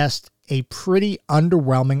was just a pretty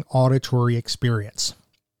underwhelming auditory experience.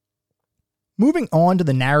 Moving on to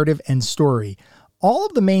the narrative and story, all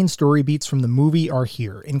of the main story beats from the movie are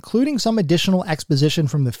here, including some additional exposition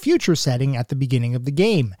from the future setting at the beginning of the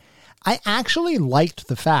game. I actually liked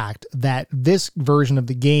the fact that this version of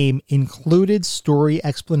the game included story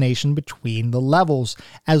explanation between the levels,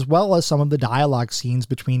 as well as some of the dialogue scenes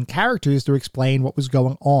between characters to explain what was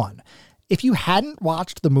going on. If you hadn't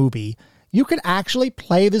watched the movie, you could actually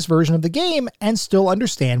play this version of the game and still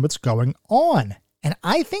understand what's going on. And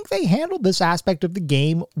I think they handled this aspect of the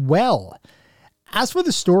game well. As for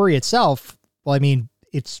the story itself, well, I mean,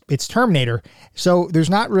 it's Terminator, so there's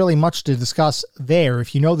not really much to discuss there.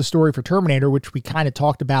 If you know the story for Terminator, which we kind of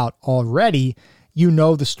talked about already, you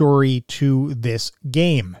know the story to this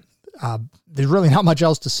game. There's really not much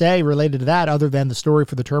else to say related to that other than the story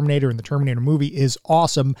for the Terminator and the Terminator movie is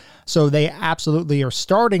awesome. So they absolutely are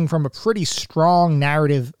starting from a pretty strong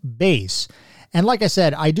narrative base. And like I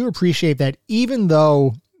said, I do appreciate that even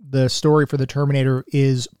though the story for the Terminator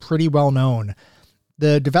is pretty well known,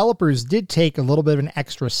 the developers did take a little bit of an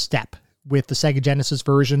extra step with the Sega Genesis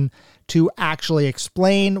version to actually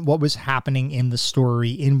explain what was happening in the story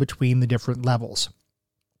in between the different levels.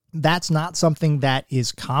 That's not something that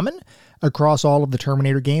is common across all of the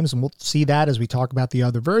Terminator games, and we'll see that as we talk about the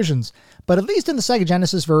other versions. But at least in the Sega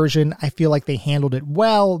Genesis version, I feel like they handled it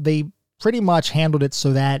well. They pretty much handled it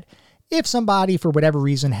so that if somebody, for whatever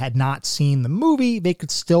reason, had not seen the movie, they could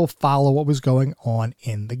still follow what was going on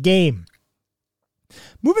in the game.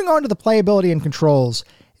 Moving on to the playability and controls,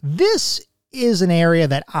 this is an area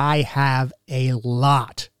that I have a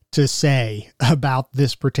lot to say about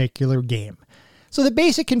this particular game. So the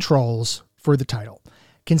basic controls for the title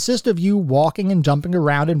consist of you walking and jumping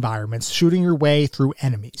around environments, shooting your way through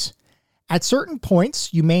enemies. At certain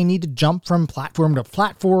points, you may need to jump from platform to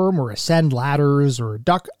platform or ascend ladders or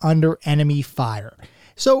duck under enemy fire.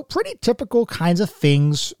 So pretty typical kinds of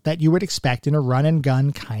things that you would expect in a run and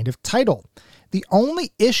gun kind of title. The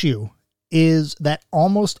only issue is that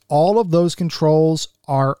almost all of those controls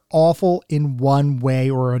are awful in one way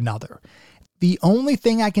or another. The only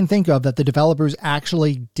thing I can think of that the developers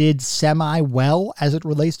actually did semi-well as it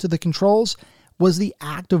relates to the controls was the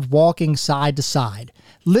act of walking side to side.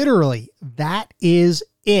 Literally, that is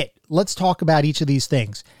it. Let's talk about each of these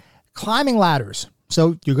things. Climbing ladders.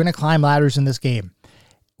 So you're going to climb ladders in this game.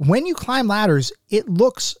 When you climb ladders,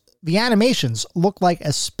 the animations look like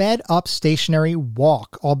a sped up stationary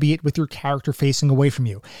walk, albeit with your character facing away from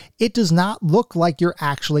you. It does not look like you're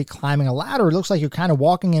actually climbing a ladder. It looks like you're kind of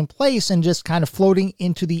walking in place and just kind of floating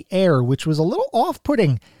into the air, which was a little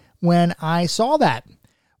off-putting when I saw that.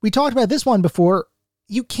 We talked about this one before.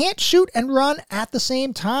 you can't shoot and run at the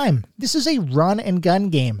same time. This is a run and gun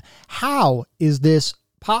game. How is this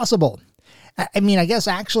possible? I mean, I guess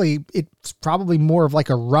actually it's probably more of like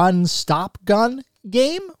a run, stop, gun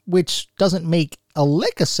game, which doesn't make a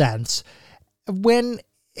lick of sense when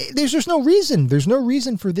there's just no reason. There's no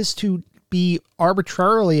reason for this to be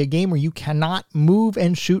arbitrarily a game where you cannot move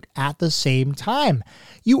and shoot at the same time.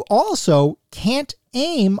 You also can't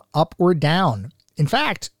aim up or down. In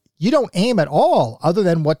fact, you don't aim at all other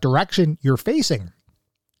than what direction you're facing.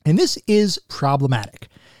 And this is problematic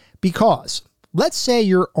because let's say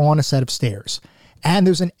you're on a set of stairs and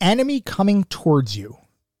there's an enemy coming towards you.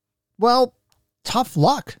 Well, tough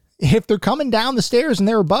luck. If they're coming down the stairs and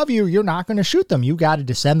they're above you, you're not going to shoot them. You got to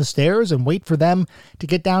descend the stairs and wait for them to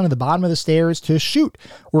get down to the bottom of the stairs to shoot.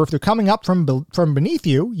 Or if they're coming up from beneath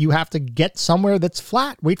you, you have to get somewhere that's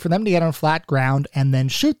flat, wait for them to get on flat ground, and then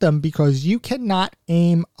shoot them because you cannot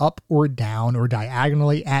aim up or down or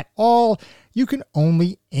diagonally at all. You can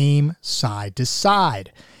only aim side to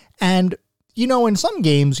side. And, you know, in some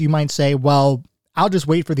games you might say, well, I'll just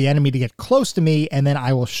wait for the enemy to get close to me and then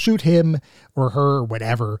I will shoot him or her or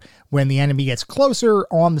whatever. When the enemy gets closer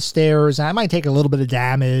on the stairs, I might take a little bit of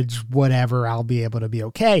damage, whatever, I'll be able to be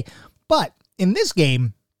okay. But in this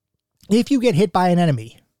game, if you get hit by an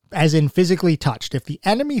enemy, as in physically touched, if the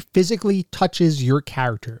enemy physically touches your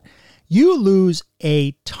character, you lose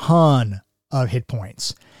a ton of hit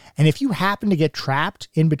points. And if you happen to get trapped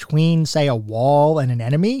in between, say, a wall and an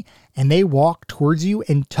enemy, and they walk towards you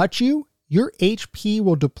and touch you, your HP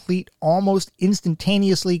will deplete almost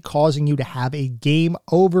instantaneously, causing you to have a game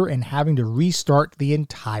over and having to restart the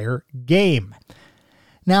entire game.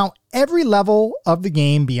 Now, every level of the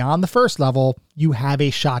game beyond the first level, you have a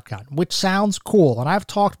shotgun, which sounds cool. And I've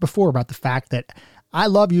talked before about the fact that I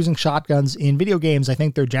love using shotguns in video games. I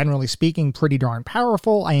think they're generally speaking pretty darn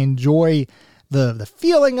powerful. I enjoy the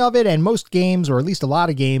feeling of it, and most games, or at least a lot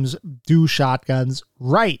of games, do shotguns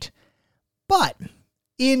right. But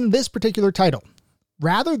in this particular title,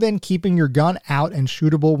 rather than keeping your gun out and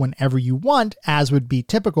shootable whenever you want, as would be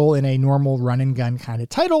typical in a normal run and gun kind of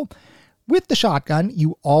title, with the shotgun,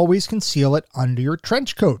 you always conceal it under your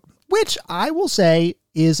trench coat, which I will say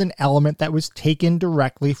is an element that was taken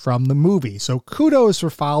directly from the movie. So kudos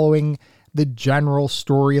for following the general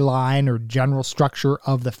storyline or general structure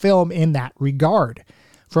of the film in that regard.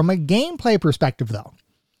 From a gameplay perspective, though,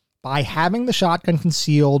 by having the shotgun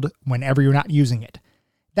concealed whenever you're not using it,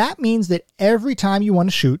 that means that every time you want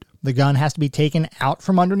to shoot, the gun has to be taken out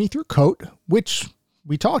from underneath your coat, which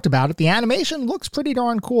we talked about it. The animation looks pretty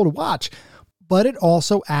darn cool to watch, but it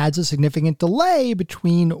also adds a significant delay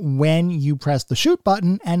between when you press the shoot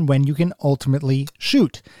button and when you can ultimately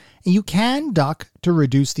shoot. You can duck to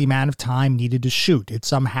reduce the amount of time needed to shoot. It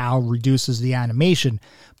somehow reduces the animation.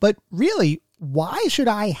 But really, why should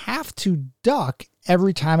I have to duck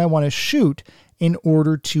every time I want to shoot in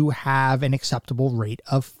order to have an acceptable rate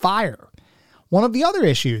of fire? One of the other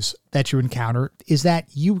issues that you encounter is that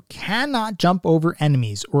you cannot jump over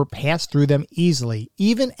enemies or pass through them easily,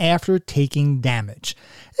 even after taking damage.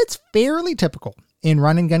 It's fairly typical in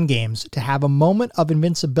run and gun games to have a moment of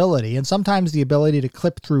invincibility and sometimes the ability to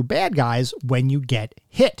clip through bad guys when you get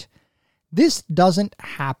hit. This doesn't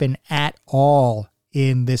happen at all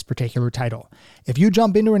in this particular title. If you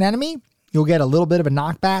jump into an enemy, you'll get a little bit of a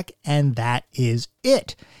knockback, and that is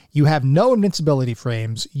it. You have no invincibility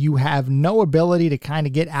frames. You have no ability to kind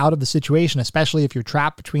of get out of the situation, especially if you're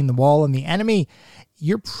trapped between the wall and the enemy.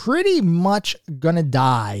 You're pretty much going to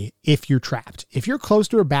die if you're trapped. If you're close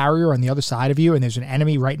to a barrier on the other side of you and there's an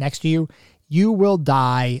enemy right next to you, you will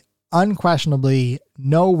die unquestionably.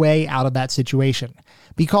 No way out of that situation,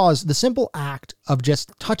 because the simple act of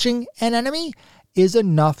just touching an enemy is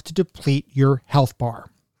enough to deplete your health bar.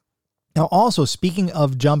 Now, also, speaking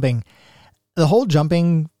of jumping, the whole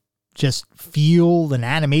jumping just feel and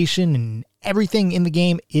animation and everything in the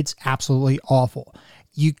game, it's absolutely awful.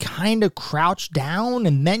 You kind of crouch down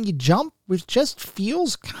and then you jump, which just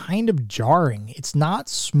feels kind of jarring. It's not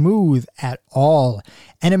smooth at all,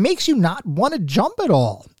 and it makes you not want to jump at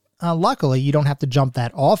all. Luckily, you don't have to jump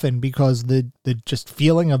that often because the just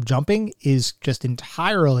feeling of jumping is just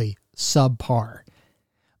entirely subpar.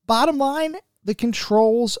 Bottom line, the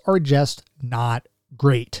controls are just not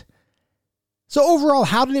great. So overall,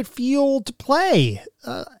 how did it feel to play?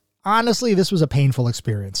 Honestly, this was a painful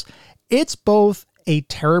experience. It's both a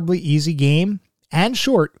terribly easy game and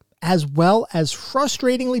short, as well as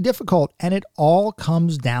frustratingly difficult, and it all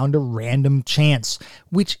comes down to random chance,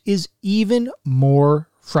 which is even more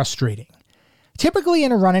frustrating. Typically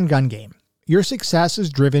in a run and gun game, your success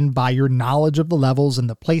is driven by your knowledge of the levels and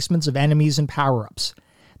the placements of enemies and power-ups.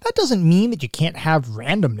 That doesn't mean that you can't have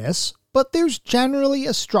randomness, but there's generally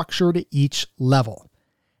a structure to each level.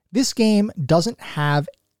 This game doesn't have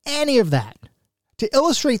any of that. To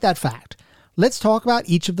illustrate that fact, let's talk about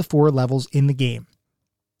each of the 4 levels in the game.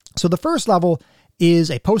 So the first level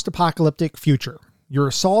is a post-apocalyptic future. You're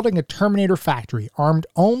assaulting a Terminator factory armed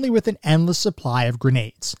only with an endless supply of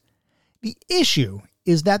grenades. The issue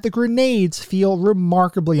is that the grenades feel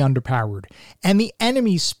remarkably underpowered, and the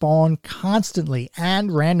enemies spawn constantly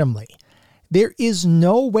and randomly. There is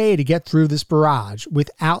no way to get through this barrage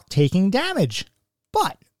without taking damage,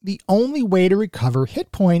 but the only way to recover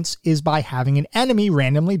hit points is by having an enemy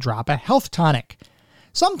randomly drop a health tonic.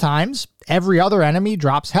 Sometimes, every other enemy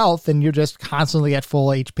drops health and you're just constantly at full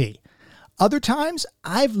HP. Other times,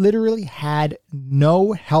 I've literally had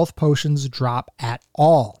no health potions drop at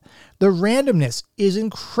all. The randomness is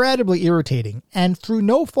incredibly irritating, and through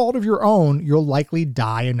no fault of your own, you'll likely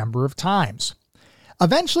die a number of times.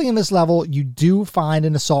 Eventually in this level, you do find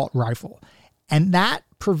an assault rifle, and that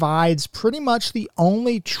provides pretty much the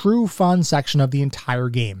only true fun section of the entire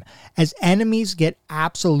game, as enemies get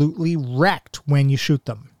absolutely wrecked when you shoot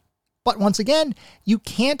them. But once again, you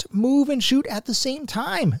can't move and shoot at the same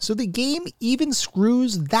time, so the game even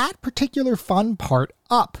screws that particular fun part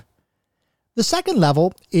up. The second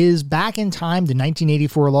level is back in time to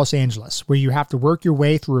 1984 Los Angeles, where you have to work your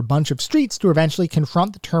way through a bunch of streets to eventually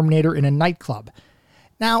confront the Terminator in a nightclub.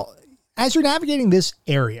 Now, as you're navigating this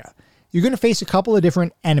area, you're going to face a couple of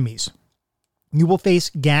different enemies. You will face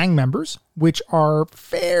gang members, which are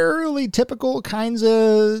fairly typical kinds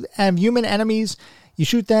of human enemies. You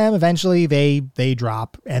shoot them, eventually they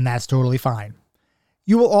drop, and that's totally fine.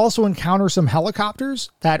 You will also encounter some helicopters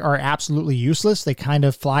that are absolutely useless. They kind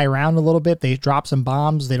of fly around a little bit. They drop some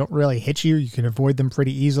bombs. They don't really hit you. You can avoid them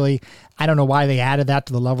pretty easily. I don't know why they added that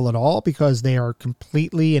to the level at all, because they are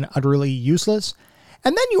completely and utterly useless.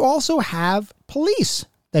 And then you also have police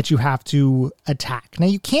that you have to attack. Now,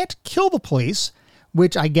 you can't kill the police,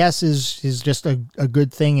 which I guess is just a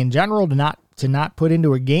good thing in general to not put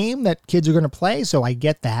into a game that kids are going to play, so I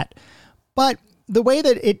get that. But the way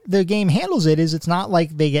that the game handles it is it's not like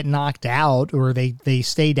they get knocked out or they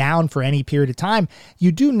stay down for any period of time.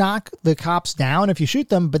 You do knock the cops down if you shoot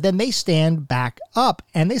them, but then they stand back up,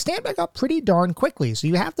 and they stand back up pretty darn quickly. So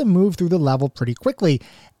you have to move through the level pretty quickly.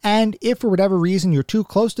 And if for whatever reason you're too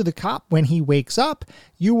close to the cop when he wakes up,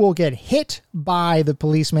 you will get hit by the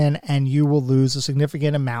policeman and you will lose a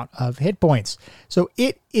significant amount of hit points. So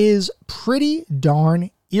it is pretty darn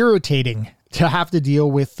irritating to have to deal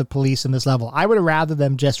with the police in this level. I would have rather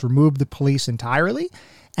them just remove the police entirely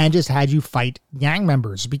and just had you fight gang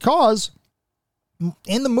members, because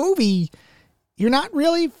in the movie, you're not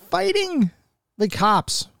really fighting the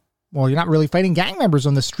cops. Well, you're not really fighting gang members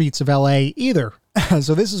on the streets of LA either.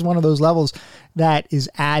 So this is one of those levels that is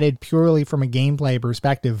added purely from a gameplay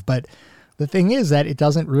perspective. But the thing is that it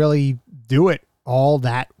doesn't really do it all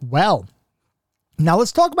that well. Now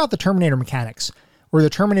let's talk about the Terminator mechanics, or the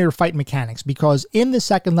Terminator fight mechanics, because in the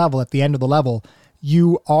second level, at the end of the level,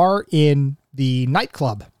 you are in the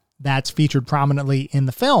nightclub that's featured prominently in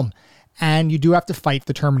the film, and you do have to fight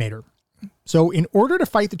the Terminator. So in order to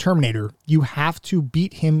fight the Terminator, you have to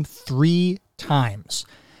beat him 3 times.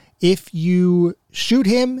 If you shoot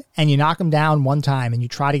him and you knock him down 1 time and you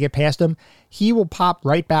try to get past him, he will pop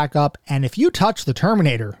right back up. And if you touch the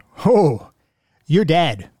Terminator, you're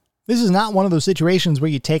dead. This is not one of those situations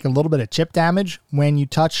where you take a little bit of chip damage when you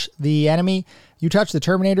touch the enemy. You touch the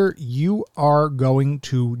Terminator, you are going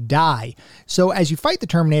to die. So as you fight the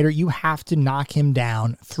Terminator, you have to knock him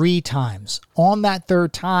down 3 times. On that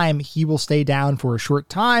 3rd time, he will stay down for a short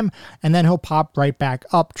time, and then he'll pop right back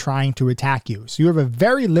up trying to attack you. So you have a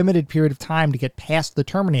very limited period of time to get past the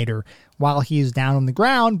Terminator while he is down on the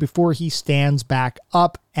ground before he stands back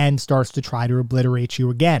up and starts to try to obliterate you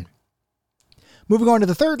again. Moving on to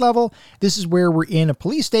the 3rd level, this is where we're in a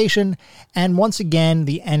police station, and once again,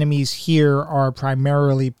 the enemies here are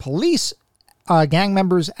primarily police, gang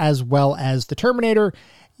members, as well as the Terminator.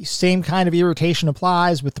 Same kind of irritation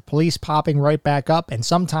applies with the police popping right back up, and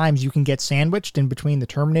sometimes you can get sandwiched in between the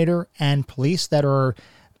Terminator and police that are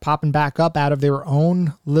popping back up out of their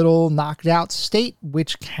own little knocked out state,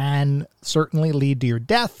 which can certainly lead to your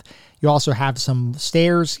death. You also have some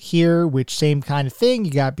stairs here, which same kind of thing. You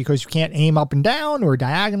got, because you can't aim up and down or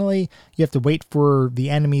diagonally, you have to wait for the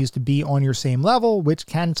enemies to be on your same level, which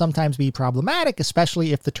can sometimes be problematic,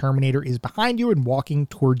 especially if the Terminator is behind you and walking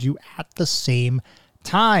towards you at the same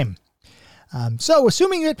time. So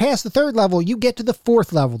assuming you get past the 3rd level, you get to the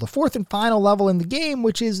 4th level, the 4th and final level in the game,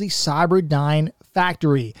 which is the Cyberdyne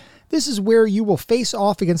Factory. This is where you will face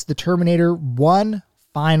off against the Terminator one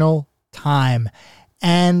final time.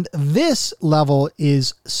 And this level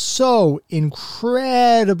is so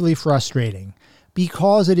incredibly frustrating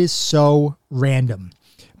because it is so random.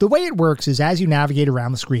 The way it works is as you navigate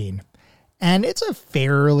around the screen, and it's a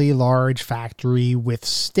fairly large factory with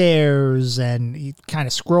stairs and it kind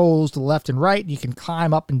of scrolls to the left and right. You can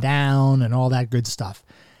climb up and down and all that good stuff.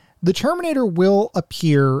 The Terminator will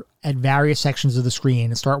appear at various sections of the screen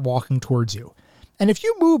and start walking towards you. And if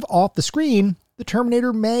you move off the screen, the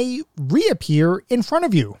Terminator may reappear in front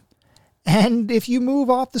of you. And if you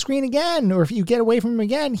move off the screen again, or if you get away from him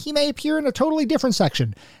again, he may appear in a totally different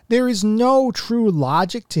section. There is no true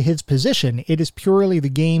logic to his position. It is purely the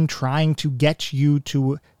game trying to get you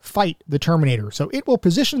to fight the Terminator. So it will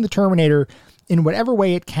position the Terminator in whatever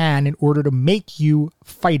way it can in order to make you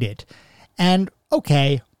fight it. And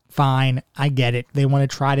okay, fine, I get it. They want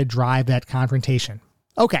to try to drive that confrontation.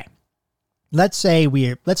 Okay, let's say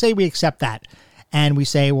we accept that. And we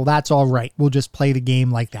say, well, that's all right. We'll just play the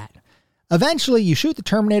game like that. Eventually, you shoot the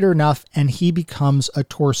Terminator enough and he becomes a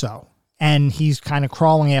torso and he's kind of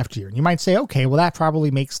crawling after you. And you might say, okay, well, that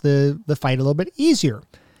probably makes the fight a little bit easier.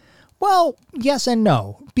 Well, yes and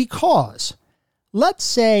no, because let's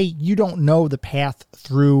say you don't know the path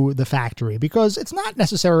through the factory because it's not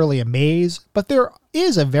necessarily a maze, but there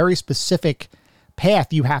is a very specific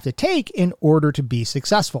path you have to take in order to be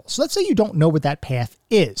successful. So let's say you don't know what that path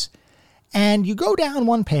is and you go down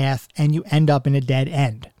one path and you end up in a dead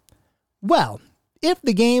end. Well, if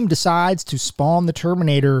the game decides to spawn the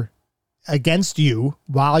Terminator against you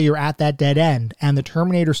while you're at that dead end and the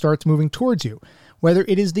Terminator starts moving towards you, whether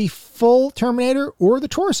it is the full Terminator or the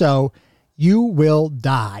torso, you will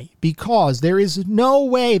die because there is no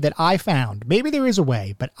way that I found. Maybe there is a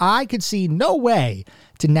way, but I could see no way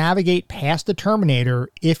to navigate past the Terminator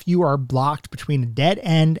if you are blocked between a dead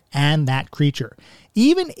end and that creature.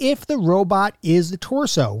 Even if the robot is the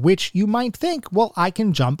torso, which you might think, well, I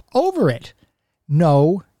can jump over it.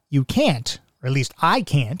 No, you can't, or at least I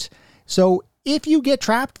can't. So if you get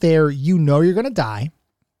trapped there, you know you're going to die.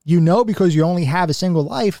 You know because you only have a single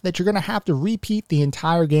life that you're going to have to repeat the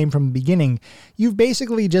entire game from the beginning. You've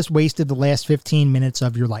basically just wasted the last 15 minutes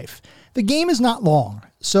of your life. The game is not long,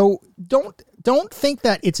 so don't think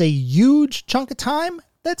that it's a huge chunk of time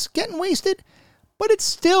that's getting wasted, but it's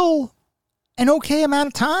still an okay amount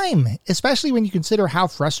of time, especially when you consider how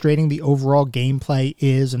frustrating the overall gameplay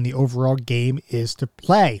is and the overall game is to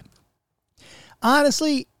play.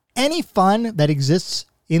 Honestly, any fun that exists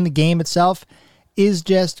in the game itself is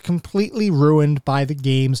just completely ruined by the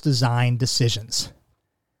game's design decisions.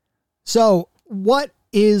 So, what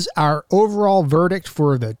is our overall verdict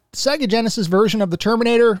for the Sega Genesis version of the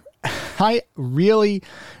Terminator? I really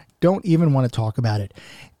don't even want to talk about it.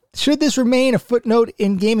 Should this remain a footnote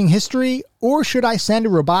in gaming history, or should I send a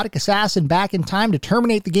robotic assassin back in time to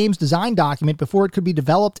terminate the game's design document before it could be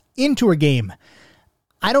developed into a game?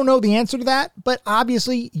 I don't know the answer to that, but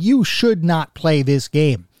obviously you should not play this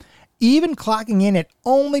game. Even clocking in at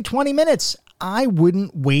only 20 minutes, I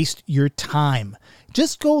wouldn't waste your time.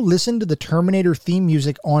 Just go listen to the Terminator theme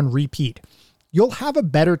music on repeat. You'll have a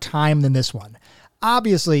better time than this one.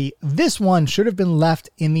 Obviously, this one should have been left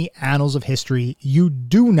in the annals of history. You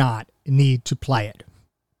do not need to play it.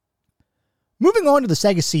 Moving on to the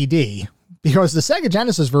Sega CD, because the Sega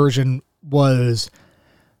Genesis version was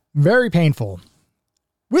very painful.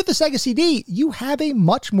 With the Sega CD, you have a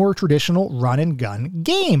much more traditional run-and-gun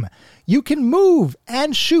game. You can move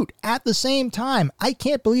and shoot at the same time. I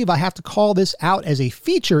can't believe I have to call this out as a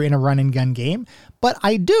feature in a run-and-gun game, but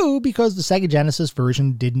I do because the Sega Genesis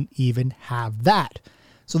version didn't even have that.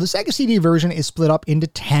 So the Sega CD version is split up into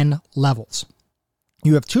 10 levels.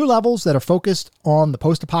 You have 2 levels that are focused on the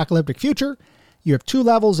post-apocalyptic future. You have 2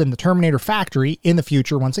 levels in the Terminator factory in the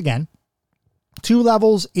future once again. 2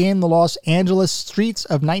 levels in the Los Angeles streets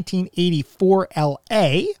of 1984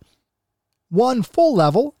 LA. 1 full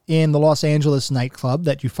level in the Los Angeles nightclub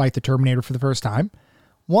that you fight the Terminator for the first time.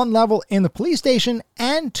 1 level in the police station,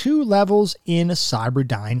 and 2 levels in a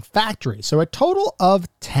Cyberdyne factory. So a total of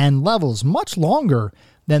 10 levels, much longer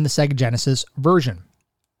than the Sega Genesis version.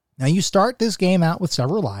 Now you start this game out with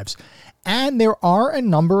several lives, and there are a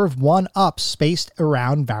number of 1-ups spaced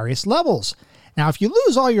around various levels. Now, if you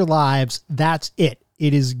lose all your lives, that's it.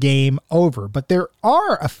 It is game over. But there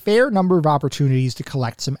are a fair number of opportunities to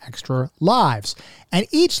collect some extra lives. And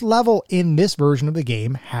each level in this version of the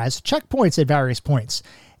game has checkpoints at various points.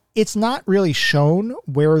 It's not really shown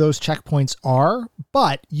where those checkpoints are,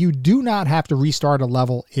 but you do not have to restart a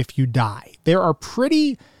level if you die. There are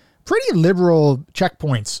pretty liberal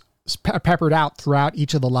checkpoints peppered out throughout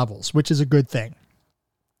each of the levels, which is a good thing.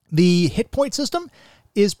 The hit point system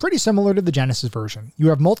is pretty similar to the Genesis version. You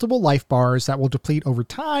have multiple life bars that will deplete over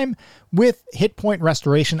time, with hit point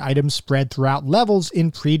restoration items spread throughout levels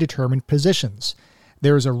in predetermined positions.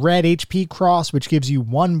 There's a red HP cross, which gives you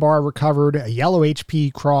 1 bar recovered, a yellow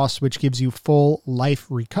HP cross, which gives you full life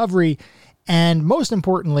recovery, and most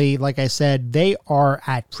importantly, like I said, they are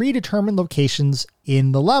at predetermined locations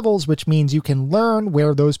in the levels, which means you can learn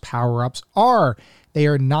where those power-ups are. They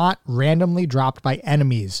are not randomly dropped by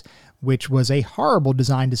enemies, which was a horrible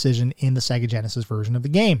design decision in the Sega Genesis version of the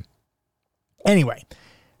game. Anyway,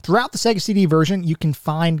 throughout the Sega CD version, you can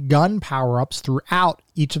find gun power-ups throughout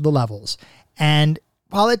each of the levels. And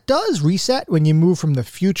while it does reset when you move from the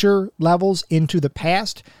future levels into the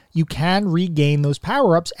past, you can regain those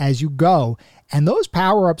power-ups as you go. And those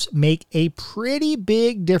power-ups make a pretty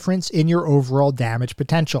big difference in your overall damage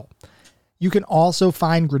potential. You can also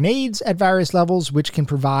find grenades at various levels, which can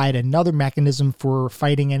provide another mechanism for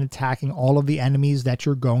fighting and attacking all of the enemies that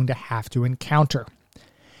you're going to have to encounter.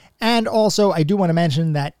 And also, I do want to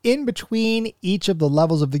mention that in between each of the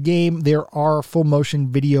levels of the game, there are full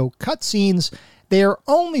motion video cutscenes. They are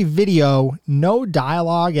only video, no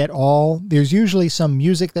dialogue at all. There's usually some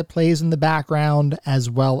music that plays in the background, as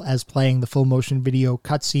well as playing the full motion video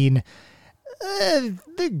cutscene.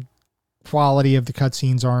 The quality of the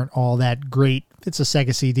cutscenes aren't all that great. It's a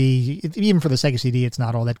Sega CD. Even for the Sega CD, it's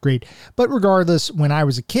not all that great. But regardless, when I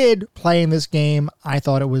was a kid playing this game, I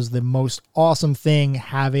thought it was the most awesome thing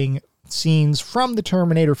having scenes from the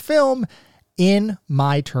Terminator film in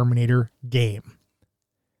my Terminator game.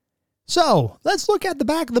 So let's look at the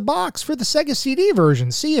back of the box for the Sega CD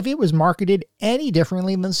version, see if it was marketed any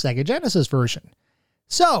differently than the Sega Genesis version.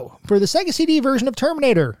 So for the Sega CD version of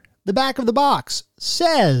Terminator, the back of the box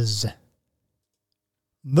says,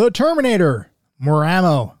 "The Terminator. More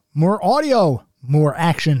ammo, more audio, more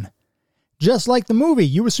action." Just like the movie,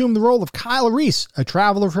 you assume the role of Kyle Reese, a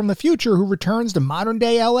traveler from the future who returns to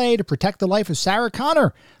modern-day LA to protect the life of Sarah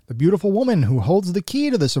Connor, the beautiful woman who holds the key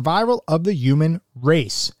to the survival of the human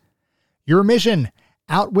race. Your mission: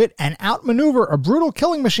 outwit and outmaneuver a brutal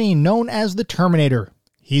killing machine known as the Terminator.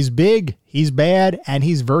 He's big, he's bad, and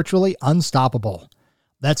he's virtually unstoppable.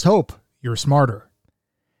 Let's hope you're smarter.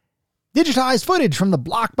 Digitized footage from the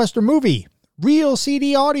blockbuster movie. Real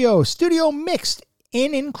CD audio, studio mixed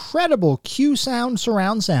in incredible Q-Sound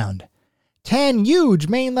surround sound. 10 huge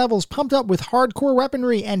main levels pumped up with hardcore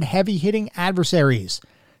weaponry and heavy-hitting adversaries.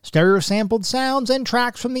 Stereo-sampled sounds and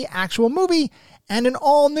tracks from the actual movie, and an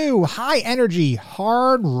all-new, high-energy,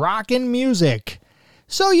 hard-rockin' music.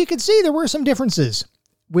 So you can see there were some differences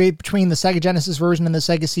between the Sega Genesis version and the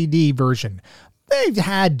Sega CD version. They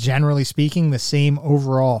had, generally speaking, the same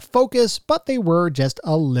overall focus, but they were just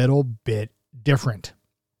a little bit different.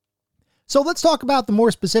 So let's talk about the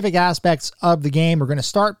more specific aspects of the game. We're going to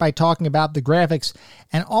start by talking about the graphics,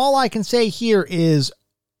 and all I can say here is,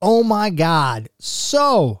 oh my God,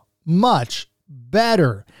 so much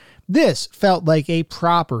better. This felt like a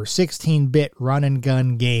proper 16-bit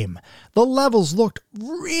run-and-gun game. The levels looked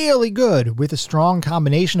really good, with a strong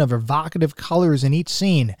combination of evocative colors in each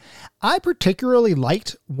scene. I particularly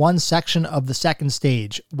liked one section of the second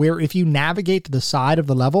stage, where if you navigate to the side of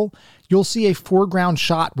the level, you'll see a foreground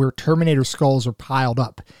shot where Terminator skulls are piled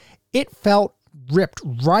up. It felt ripped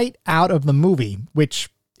right out of the movie, which,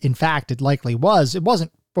 in fact, it likely was. It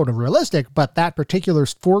wasn't photorealistic, but that particular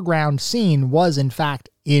foreground scene was, in fact,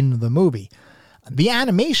 in the movie. The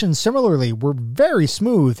animations, similarly, were very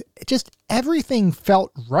smooth. Just everything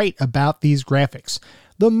felt right about these graphics.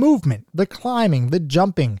 The movement, the climbing, the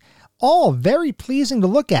jumping, all very pleasing to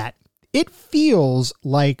look at. It feels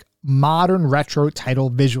like modern retro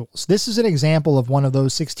title visuals. This is an example of one of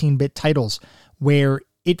those 16-bit titles where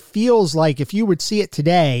it feels like if you would see it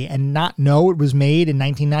today and not know it was made in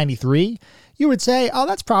 1993, you would say, oh,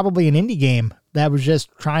 that's probably an indie game that was just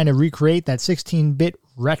trying to recreate that 16-bit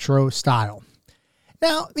retro style.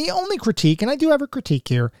 Now, the only critique, and I do have a critique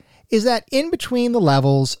here, is that in between the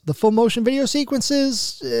levels, the full motion video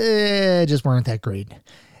sequences just weren't that great.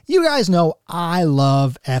 You guys know I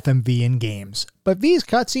love FMV in games, but these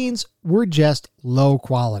cutscenes were just low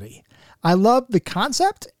quality. I loved the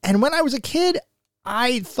concept, and when I was a kid,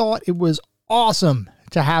 I thought it was awesome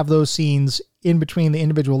to have those scenes in between the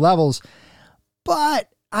individual levels, but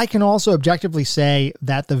I can also objectively say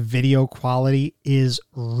that the video quality is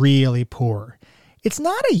really poor. It's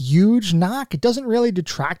not a huge knock. It doesn't really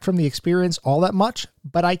detract from the experience all that much,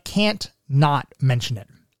 but I can't not mention it.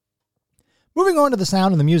 Moving on to the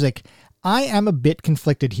sound and the music, I am a bit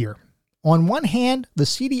conflicted here. On one hand, the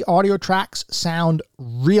CD audio tracks sound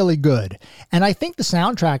really good, and I think the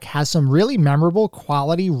soundtrack has some really memorable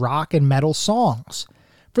quality rock and metal songs.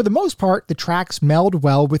 For the most part, the tracks meld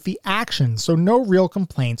well with the action, so no real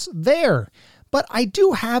complaints there. But I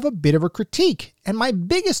do have a bit of a critique, and my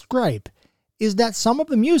biggest gripe is that some of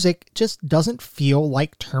the music just doesn't feel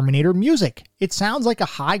like Terminator music. It sounds like a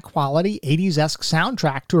high-quality 80s-esque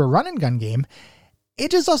soundtrack to a run-and-gun game.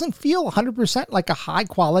 It just doesn't feel 100% like a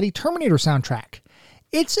high-quality Terminator soundtrack.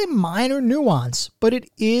 It's a minor nuance, but it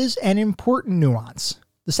is an important nuance.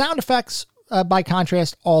 The sound effects, by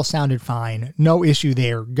contrast, all sounded fine. No issue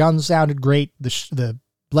there. Guns sounded great. The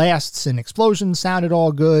blasts and explosions sounded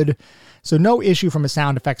all good. So no issue from a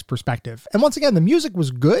sound effects perspective. And once again, the music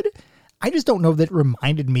was good. I just don't know that it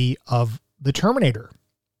reminded me of the Terminator.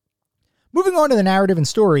 Moving on to the narrative and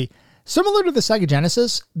story, similar to the Sega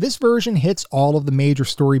Genesis, this version hits all of the major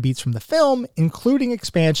story beats from the film, including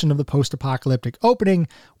expansion of the post-apocalyptic opening,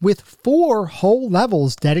 with 4 whole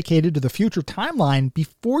levels dedicated to the future timeline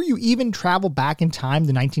before you even travel back in time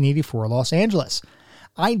to 1984 Los Angeles.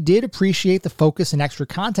 I did appreciate the focus and extra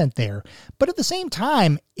content there, but at the same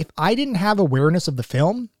time, if I didn't have awareness of the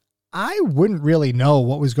film, I wouldn't really know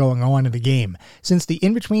what was going on in the game, since the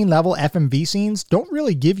in-between level FMV scenes don't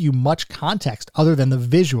really give you much context other than the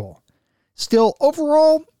visual. Still,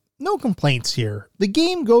 overall, no complaints here. The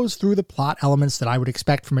game goes through the plot elements that I would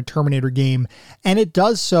expect from a Terminator game, and it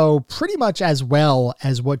does so pretty much as well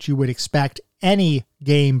as what you would expect any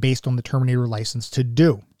game based on the Terminator license to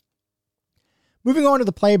do. Moving on to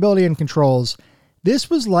the playability and controls, this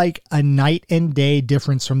was like a night and day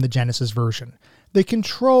difference from the Genesis version. The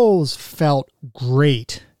controls felt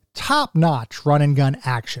great. Top-notch run-and-gun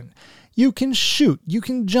action. You can shoot, you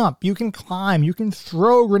can jump, you can climb, you can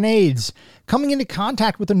throw grenades. Coming into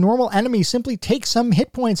contact with a normal enemy simply takes some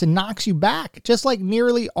hit points and knocks you back, just like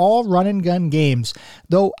nearly all run-and-gun games.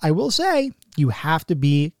 Though I will say, you have to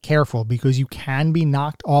be careful because you can be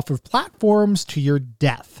knocked off of platforms to your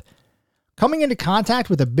death. Coming into contact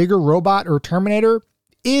with a bigger robot or Terminator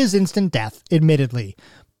is instant death, admittedly.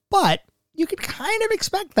 But you could kind of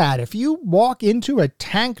expect that. If you walk into a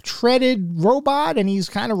tank-treaded robot and he's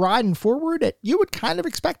kind of riding forward, you would kind of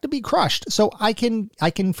expect to be crushed. So I can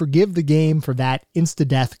forgive the game for that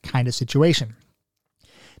insta-death kind of situation.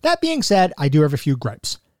 That being said, I do have a few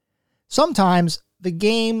gripes. Sometimes the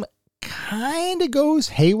game kind of goes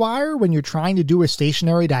haywire when you're trying to do a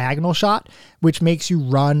stationary diagonal shot, which makes you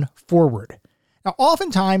run forward. Now,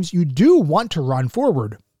 oftentimes you do want to run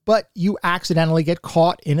forward, but you accidentally get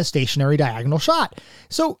caught in a stationary diagonal shot.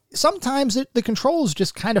 So sometimes the controls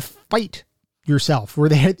just kind of fight yourself, where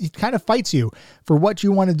it kind of fights you for what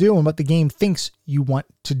you want to do and what the game thinks you want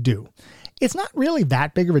to do. It's not really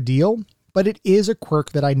that big of a deal, but it is a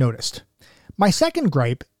quirk that I noticed. My second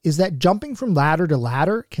gripe is that jumping from ladder to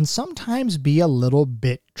ladder can sometimes be a little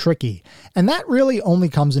bit tricky, and that really only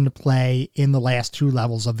comes into play in the last 2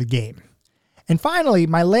 levels of the game. And finally,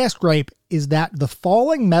 my last gripe is that the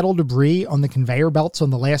falling metal debris on the conveyor belts on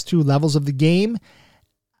the last 2 levels of the game,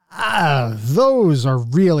 those are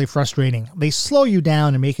really frustrating. They slow you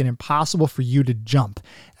down and make it impossible for you to jump.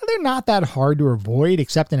 Now, they're not that hard to avoid,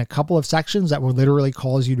 except in a couple of sections that will literally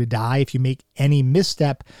cause you to die if you make any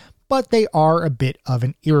misstep, but they are a bit of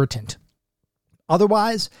an irritant.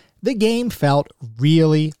 Otherwise, the game felt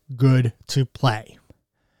really good to play.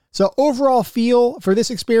 So overall feel for this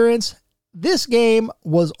experience, this game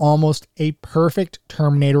was almost a perfect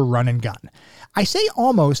Terminator run and gun. I say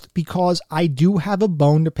almost because I do have a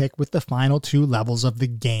bone to pick with the final 2 levels of the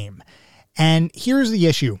game. And here's the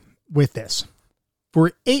issue with this.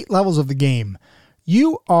 For 8 levels of the game,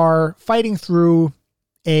 you are fighting through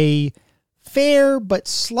a fair but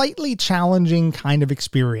slightly challenging kind of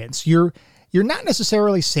experience. You're not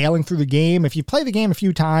necessarily sailing through the game. If you play the game a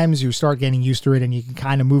few times, you start getting used to it and you can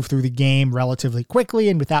kind of move through the game relatively quickly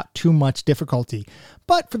and without too much difficulty.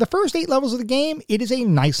 But for the first 8 levels of the game, it is a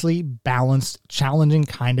nicely balanced, challenging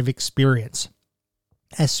kind of experience.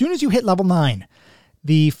 As soon as you hit level 9,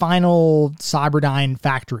 the final Cyberdyne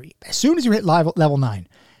factory, as soon as you hit level 9,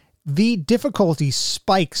 the difficulty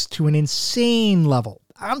spikes to an insane level.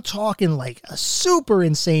 I'm talking like a super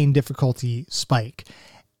insane difficulty spike.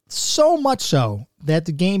 So much so that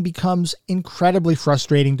the game becomes incredibly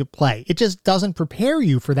frustrating to play. It just doesn't prepare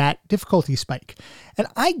you for that difficulty spike. And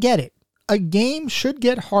I get it. A game should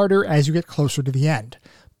get harder as you get closer to the end.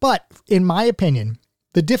 But in my opinion,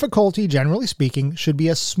 the difficulty, generally speaking, should be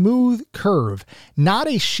a smooth curve, not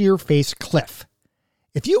a sheer face cliff.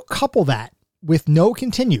 If you couple that with no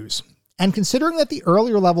continues, and considering that the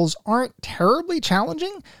earlier levels aren't terribly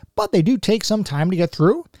challenging, but they do take some time to get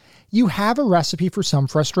through, you have a recipe for some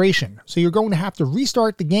frustration. So you're going to have to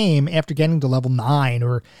restart the game after getting to level 9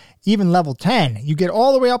 or even level 10. You get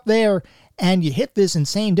all the way up there and you hit this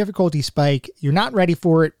insane difficulty spike, you're not ready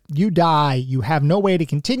for it, you die, you have no way to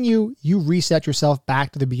continue, you reset yourself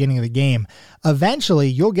back to the beginning of the game. Eventually,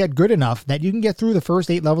 you'll get good enough that you can get through the first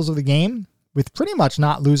 8 levels of the game with pretty much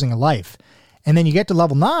not losing a life. And then you get to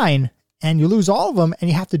level 9, and you lose all of them, and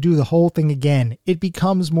you have to do the whole thing again. It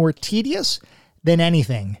becomes more tedious than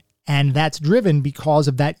anything, and that's driven because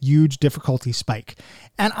of that huge difficulty spike.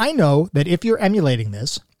 And I know that if you're emulating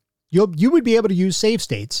this, you would be able to use save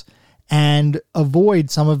states and avoid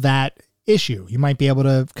some of that issue. You might be able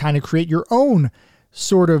to kind of create your own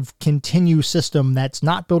sort of continue system that's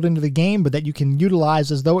not built into the game, but that you can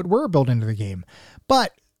utilize as though it were built into the game.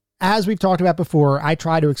 But as we've talked about before, I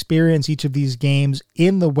try to experience each of these games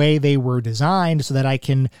in the way they were designed so that I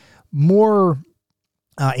can more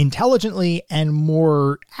intelligently and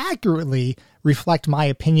more accurately reflect my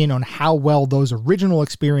opinion on how well those original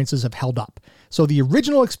experiences have held up. So the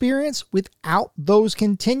original experience without those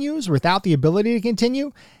continues, without the ability to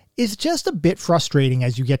continue, is just a bit frustrating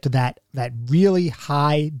as you get to that really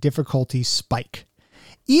high difficulty spike.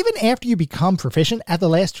 Even after you become proficient at the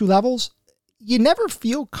last 2 levels, you never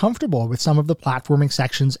feel comfortable with some of the platforming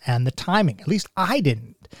sections and the timing. At least I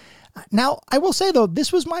didn't. Now, I will say, though,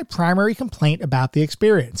 this was my primary complaint about the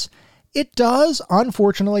experience. It does,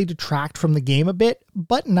 unfortunately, detract from the game a bit,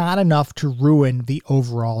 but not enough to ruin the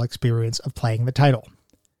overall experience of playing the title.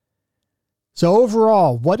 So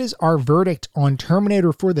overall, what is our verdict on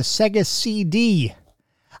Terminator for the Sega CD?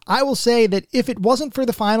 I will say that if it wasn't for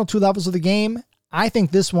the final 2 levels of the game, I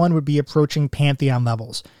think this one would be approaching Pantheon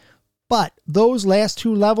levels. But those last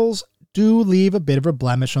 2 levels do leave a bit of a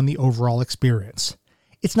blemish on the overall experience.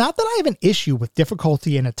 It's not that I have an issue with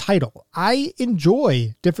difficulty in a title. I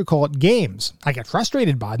enjoy difficult games. I get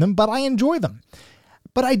frustrated by them, but I enjoy them.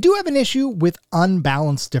 But I do have an issue with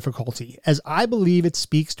unbalanced difficulty, as I believe it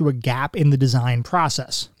speaks to a gap in the design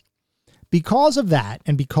process. Because of that,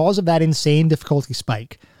 and because of that insane difficulty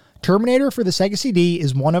spike, Terminator for the Sega CD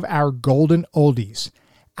is one of our golden oldies.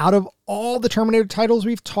 Out of all the Terminator titles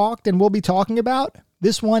we've talked and will be talking about,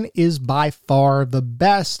 this one is by far the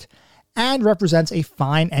best, and represents a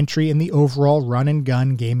fine entry in the overall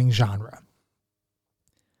run-and-gun gaming genre.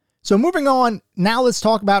 So moving on, now let's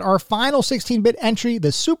talk about our final 16-bit entry,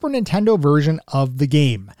 the Super Nintendo version of the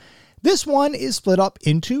game. This one is split up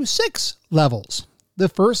into 6 levels. The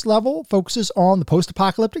first level focuses on the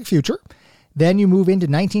post-apocalyptic future. Then you move into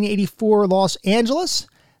 1984 Los Angeles,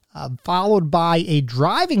 followed by a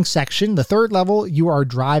driving section. The third level, you are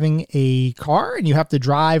driving a car, and you have to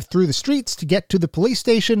drive through the streets to get to the police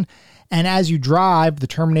station. And as you drive, the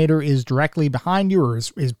Terminator is directly behind you, or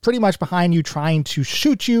is pretty much behind you, trying to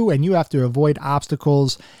shoot you, and you have to avoid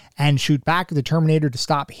obstacles and shoot back at the Terminator to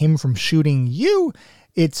stop him from shooting you.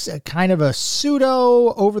 It's a kind of a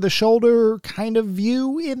pseudo over-the-shoulder kind of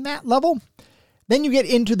view in that level. Then you get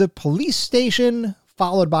into the police station,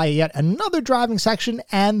 followed by yet another driving section,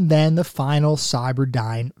 and then the final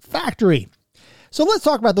Cyberdyne factory. So let's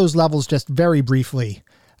talk about those levels just very briefly.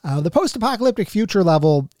 The post-apocalyptic future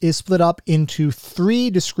level is split up into 3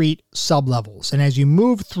 discrete sub-levels, and as you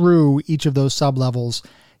move through each of those sub-levels,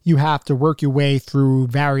 you have to work your way through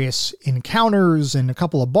various encounters and a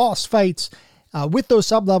couple of boss fights. With those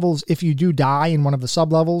sub-levels, if you do die in one of the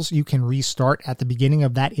sub-levels, you can restart at the beginning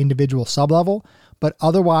of that individual sub-level, but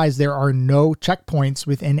otherwise there are no checkpoints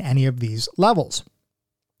within any of these levels.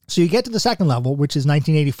 So you get to the second level, which is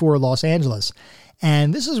 1984 Los Angeles,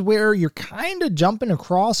 and this is where you're kind of jumping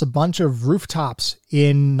across a bunch of rooftops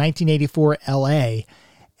in 1984 LA,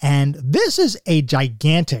 and this is a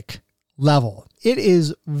gigantic level. It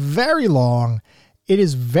is very long. It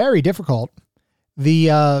is very difficult.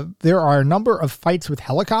 There are a number of fights with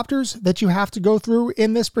helicopters that you have to go through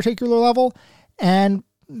in this particular level, and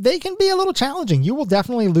they can be a little challenging. You will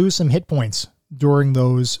definitely lose some hit points during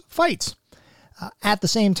those fights. At the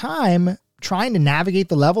same time, trying to navigate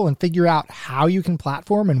the level and figure out how you can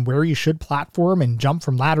platform and where you should platform and jump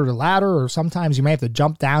from ladder to ladder, or sometimes you may have to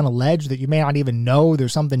jump down a ledge that you may not even know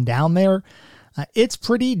there's something down there. It's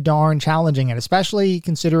pretty darn challenging, and especially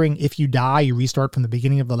considering if you die, you restart from the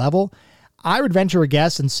beginning of the level. I would venture a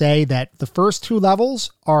guess and say that the first 2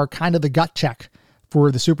 levels are kind of the gut check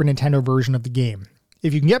for the Super Nintendo version of the game.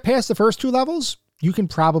 If you can get past the first 2 levels, you can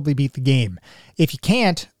probably beat the game. If you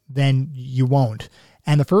can't, then you won't.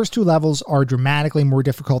 And the first 2 levels are dramatically more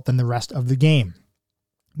difficult than the rest of the game.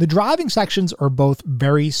 The driving sections are both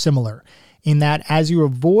very similar in that as you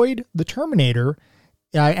avoid the Terminator,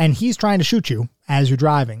 and he's trying to shoot you as you're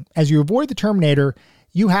driving, as you avoid the Terminator,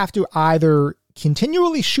 you have to either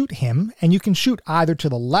continually shoot him, and you can shoot either to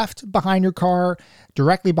the left behind your car,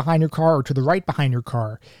 directly behind your car, or to the right behind your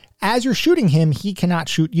car. As you're shooting him, he cannot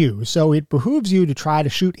shoot you, so it behooves you to try to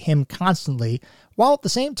shoot him constantly, while at the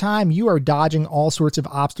same time you are dodging all sorts of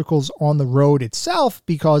obstacles on the road itself,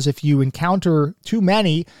 because if you encounter too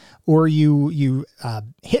many or you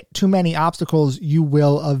hit too many obstacles, you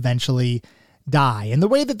will eventually die. And the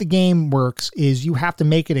way that the game works is you have to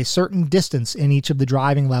make it a certain distance in each of the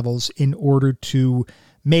driving levels in order to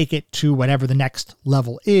make it to whatever the next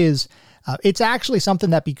level is. It's actually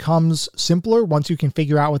something that becomes simpler once you can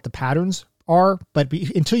figure out what the patterns are, but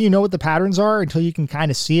until you know what the patterns are, until you can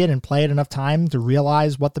kind of see it and play it enough time to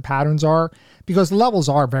realize what the patterns are, because the levels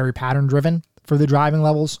are very pattern driven for the driving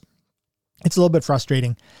levels, it's a little bit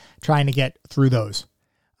frustrating trying to get through those.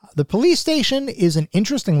 The police station is an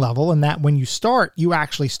interesting level in that when you start, you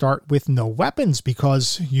actually start with no weapons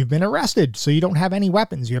because you've been arrested. So you don't have any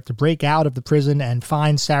weapons. You have to break out of the prison and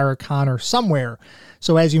find Sarah Connor somewhere.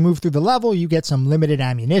 So as you move through the level, you get some limited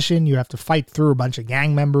ammunition. You have to fight through a bunch of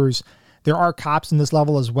gang members. There are cops in this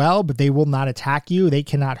level as well, but they will not attack you. They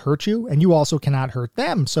cannot hurt you, and you also cannot hurt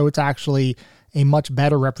them. So it's actually a much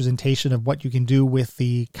better representation of what you can do with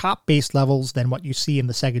the cop-based levels than what you see in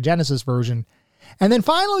the Sega Genesis version. And then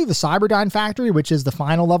finally, the Cyberdyne Factory, which is the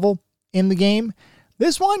final level in the game.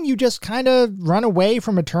 This one, you just kind of run away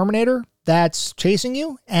from a Terminator that's chasing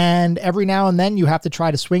you, and every now and then you have to try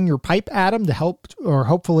to swing your pipe at him to help or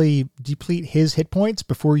hopefully deplete his hit points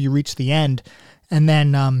before you reach the end. And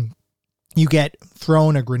then you get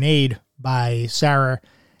thrown a grenade by Sarah,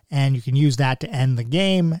 and you can use that to end the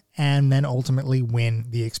game and then ultimately win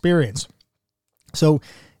the experience. So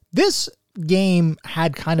this game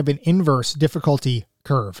had kind of an inverse difficulty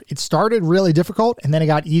curve. It started really difficult, and then it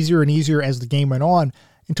got easier and easier as the game went on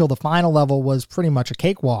until the final level was pretty much a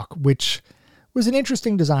cakewalk, which was an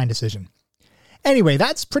interesting design decision. Anyway,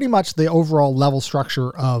 that's pretty much the overall level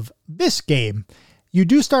structure of this game. You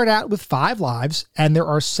do start out with 5 lives, and there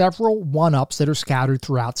are several 1-ups that are scattered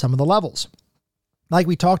throughout some of the levels. Like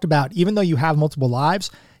we talked about, even though you have multiple lives,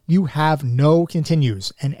 you have no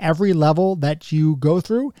continues, and every level that you go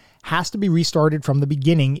through has to be restarted from the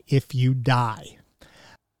beginning if you die.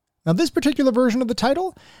 Now, this particular version of the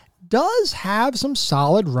title does have some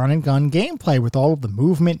solid run-and-gun gameplay with all of the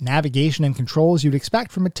movement, navigation, and controls you'd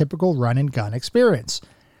expect from a typical run-and-gun experience.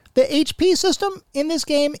 The HP system in this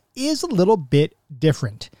game is a little bit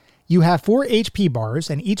different. You have 4 HP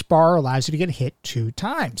bars, and each bar allows you to get hit 2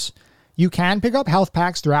 times. You can pick up health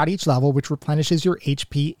packs throughout each level, which replenishes your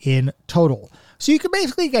HP in total. So you can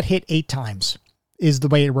basically get hit 8 times, is the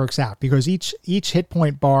way it works out, because each hit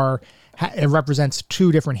point bar represents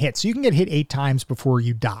 2 different hits. So you can get hit 8 times before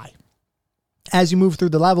you die. As you move through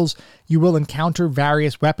the levels, you will encounter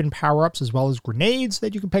various weapon power-ups as well as grenades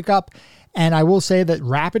that you can pick up. And I will say that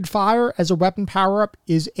rapid fire as a weapon power-up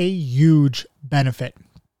is a huge benefit.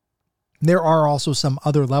 There are also some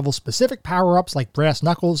other level-specific power-ups like brass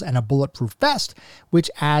knuckles and a bulletproof vest,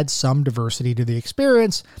 which adds some diversity to the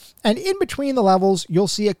experience. And in between the levels, you'll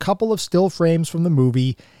see a couple of still frames from the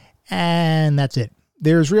movie, and that's it.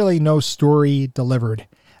 There's really no story delivered.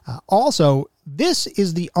 Also, this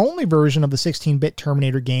is the only version of the 16-bit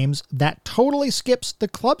Terminator games that totally skips the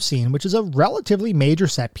club scene, which is a relatively major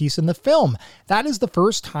set piece in the film. That is the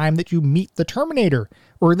first time that you meet the Terminator,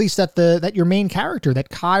 or at least that your main character, that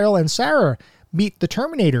Kyle and Sarah meet the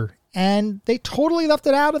Terminator, and they totally left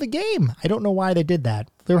it out of the game. I don't know why they did that.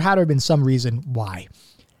 There had to have been some reason why.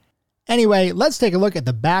 Anyway, let's take a look at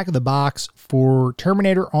the back of the box for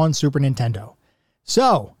Terminator on Super Nintendo.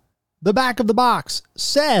 So, the back of the box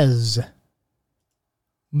says,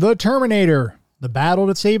 "The Terminator, the battle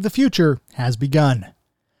to save the future, has begun.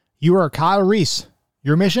 You are Kyle Reese.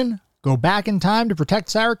 Your mission? Go back in time to protect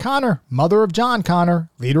Sarah Connor, mother of John Connor,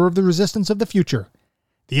 leader of the resistance of the future.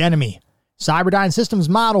 The enemy, Cyberdyne Systems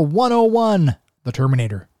Model 101, the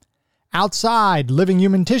Terminator. Outside, living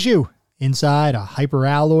human tissue. Inside, a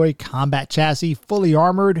hyperalloy combat chassis, fully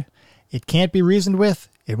armored. It can't be reasoned with.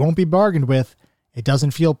 It won't be bargained with. It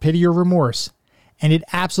doesn't feel pity or remorse. And it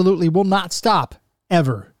absolutely will not stop,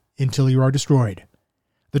 ever, until you are destroyed.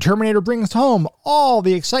 The Terminator brings home all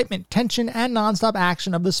the excitement, tension, and nonstop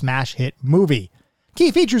action of the smash hit movie.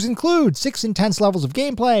 Key features include 6 intense levels of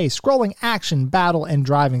gameplay, scrolling action, battle, and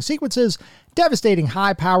driving sequences, devastating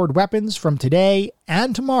high-powered weapons from today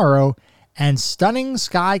and tomorrow, and stunning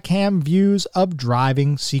skycam views of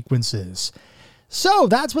driving sequences." So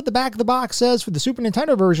that's what the back of the box says for the Super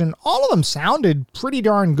Nintendo version. All of them sounded pretty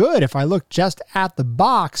darn good. If I look just at the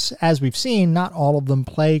box, as we've seen, not all of them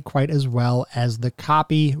play quite as well as the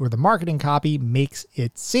copy or the marketing copy makes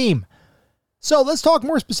it seem. So let's talk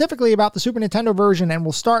more specifically about the Super Nintendo version, and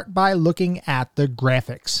we'll start by looking at the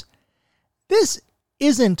graphics. This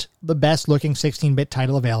isn't the best looking 16-bit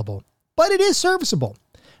title available, but it is serviceable.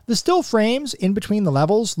 The still frames in between the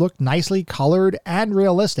levels look nicely colored and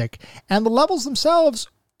realistic, and the levels themselves,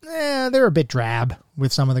 they're a bit drab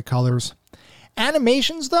with some of the colors.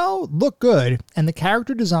 Animations, though, look good, and the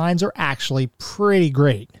character designs are actually pretty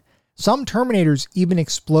great. Some Terminators even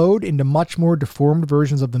explode into much more deformed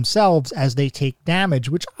versions of themselves as they take damage,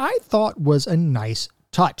 which I thought was a nice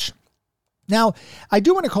touch. Now, I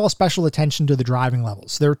do want to call special attention to the driving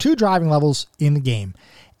levels. There are 2 driving levels in the game,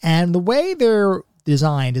 and the way they're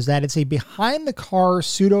designed is that it's a behind-the-car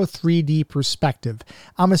pseudo 3D perspective.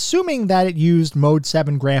 I'm assuming that it used Mode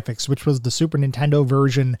 7 graphics, which was the Super Nintendo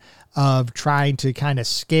version of trying to kind of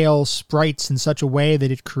scale sprites in such a way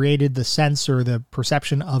that it created the sense or the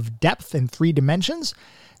perception of depth in 3 dimensions.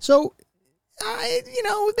 So,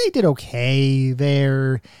 they did okay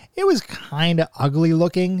there. It was kind of ugly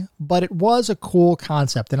looking, but it was a cool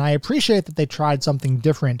concept, and I appreciate that they tried something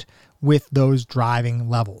different with those driving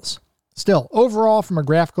levels. Still, overall, from a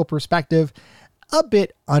graphical perspective, a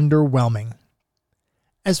bit underwhelming.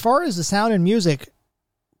 As far as the sound and music,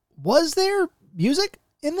 was there music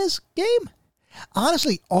in this game?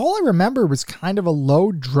 Honestly, all I remember was kind of a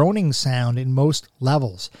low droning sound in most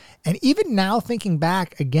levels. And even now thinking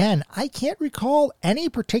back again, I can't recall any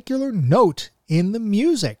particular note in the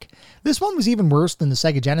music. This one was even worse than the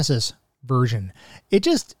Sega Genesis version. It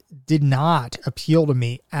just did not appeal to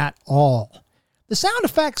me at all. The sound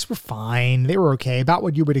effects were fine. They were okay, about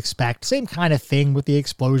what you would expect. Same kind of thing with the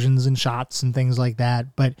explosions and shots and things like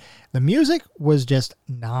that. But the music was just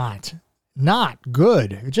not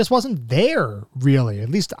good. It just wasn't there, really. At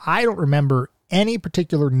least I don't remember any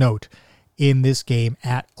particular note in this game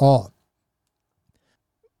at all.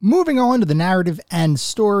 Moving on to the narrative and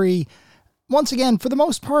story. Once again, for the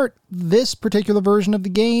most part, this particular version of the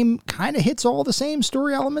game kind of hits all the same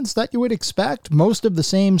story elements that you would expect. Most of the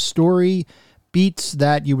same story beats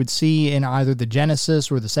that you would see in either the Genesis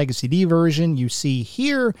or the Sega CD version you see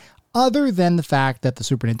here, other than the fact that the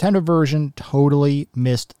Super Nintendo version totally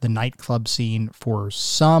missed the nightclub scene for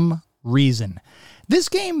some reason. This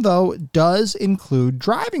game, though, does include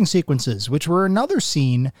driving sequences, which were another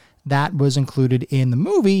scene that was included in the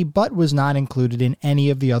movie, but was not included in any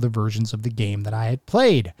of the other versions of the game that I had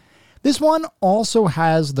played. This one also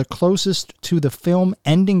has the closest to the film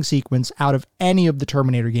ending sequence out of any of the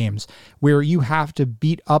Terminator games, where you have to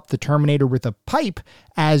beat up the Terminator with a pipe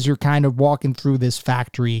as you're kind of walking through this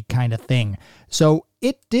factory kind of thing. So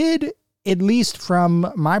it did, at least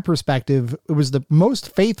from my perspective, it was the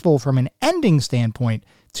most faithful from an ending standpoint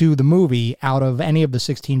to the movie out of any of the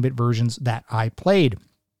 16-bit versions that I played.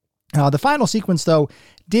 The final sequence, though,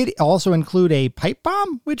 did also include a pipe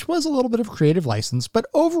bomb, which was a little bit of creative license, but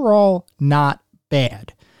overall not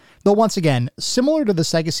bad. Though once again, similar to the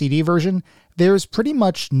Sega CD version, there's pretty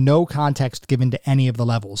much no context given to any of the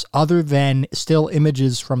levels, other than still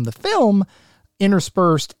images from the film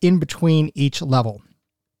interspersed in between each level.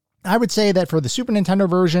 I would say that for the Super Nintendo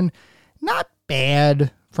version, not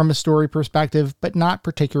bad from a story perspective, but not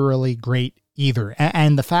particularly great either.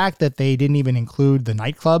 And the fact that they didn't even include the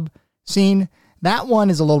nightclub scene, that one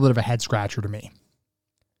is a little bit of a head scratcher to me.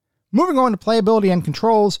 Moving on to playability and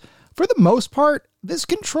controls, for the most part, this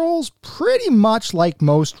controls pretty much like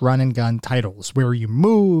most run and gun titles, where you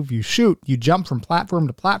move, you shoot, you jump from platform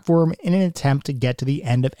to platform in an attempt to get to the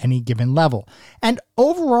end of any given level. And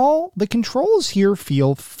overall, the controls here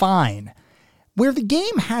feel fine. Where the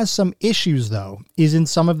game has some issues, though, is in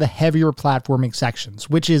some of the heavier platforming sections,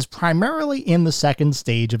 which is primarily in the second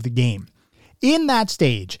stage of the game. In that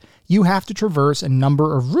stage, you have to traverse a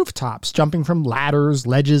number of rooftops, jumping from ladders,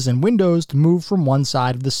 ledges, and windows to move from one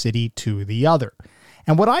side of the city to the other.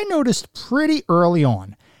 And what I noticed pretty early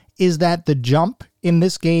on is that the jump in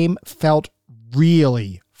this game felt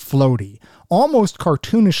really floaty, almost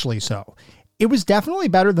cartoonishly so. It was definitely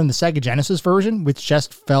better than the Sega Genesis version, which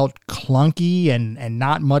just felt clunky and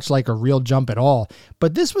not much like a real jump at all.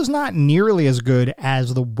 But this was not nearly as good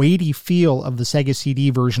as the weighty feel of the Sega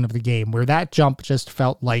CD version of the game, where that jump just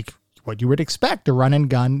felt like what you would expect a run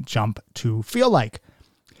and gun jump to feel like.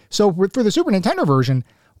 So for the Super Nintendo version,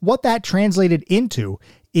 what that translated into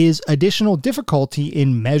is additional difficulty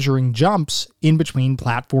in measuring jumps in between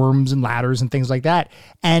platforms and ladders and things like that.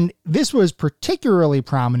 And this was particularly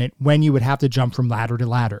prominent when you would have to jump from ladder to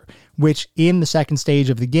ladder, which in the second stage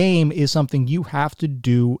of the game is something you have to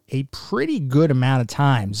do a pretty good amount of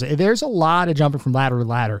times. There's a lot of jumping from ladder to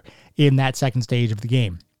ladder in that second stage of the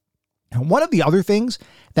game. Now, one of the other things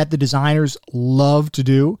that the designers love to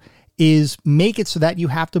do is make it so that you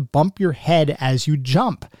have to bump your head as you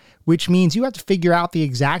jump, which means you have to figure out the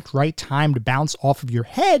exact right time to bounce off of your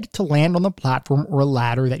head to land on the platform or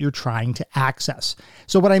ladder that you're trying to access.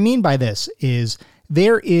 So what I mean by this is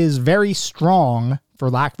there is very strong, for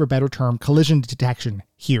lack of a better term, collision detection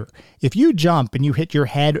here. If you jump and you hit your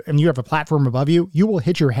head and you have a platform above you, you will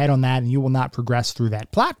hit your head on that and you will not progress through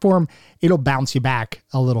that platform. It'll bounce you back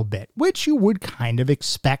a little bit, which you would kind of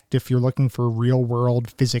expect if you're looking for real world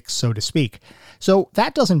physics, so to speak. So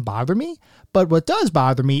that doesn't bother me. But what does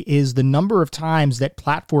bother me is the number of times that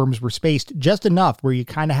platforms were spaced just enough where you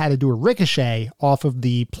kind of had to do a ricochet off of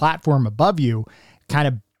the platform above you, kind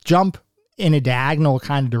of jump in a diagonal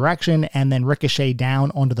kind of direction and then ricochet down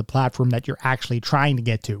onto the platform that you're actually trying to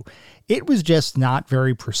get to. It was just not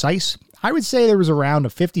very precise. I would say there was around a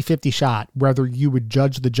 50-50 shot whether you would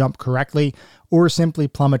judge the jump correctly or simply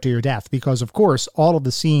plummet to your death, because of course all of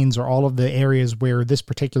the scenes or all of the areas where this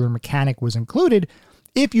particular mechanic was included,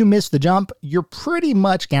 if you miss the jump, you're pretty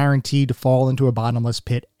much guaranteed to fall into a bottomless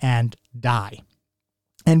pit and die.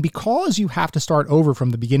 And because you have to start over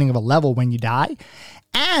from the beginning of a level when you die,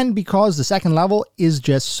 and because the second level is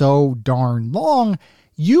just so darn long,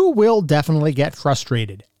 you will definitely get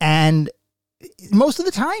frustrated. And most of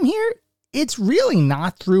the time here, it's really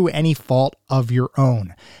not through any fault of your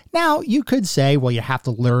own. Now, you could say, well, you have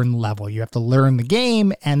to learn the level, you have to learn the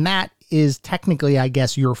game, and that is technically, I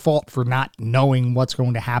guess, your fault for not knowing what's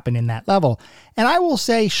going to happen in that level. And I will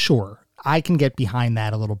say, sure, I can get behind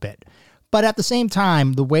that a little bit. But at the same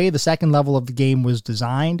time, the way the second level of the game was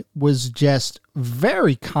designed was just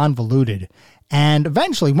very convoluted. And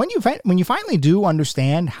eventually, when you finally do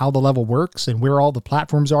understand how the level works and where all the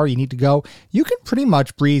platforms are you need to go, you can pretty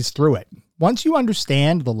much breeze through it. Once you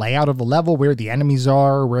understand the layout of the level, where the enemies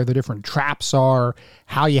are, where the different traps are,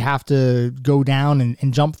 how you have to go down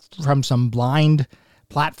and jump from some blind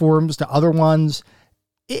platforms to other ones,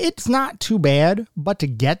 it's not too bad, but to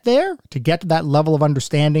get there, to get to that level of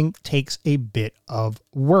understanding, takes a bit of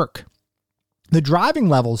work. The driving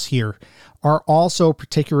levels here are also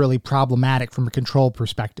particularly problematic from a control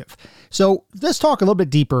perspective. So let's talk a little bit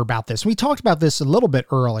deeper about this. We talked about this a little bit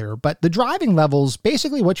earlier, but the driving levels,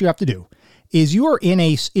 basically what you have to do is you are in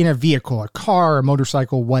a vehicle, a car, a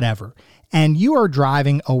motorcycle, whatever, and you are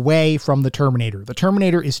driving away from the Terminator. The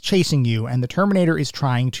Terminator is chasing you, and the Terminator is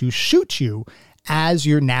trying to shoot you as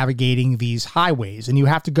you're navigating these highways, and you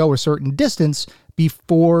have to go a certain distance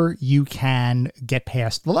before you can get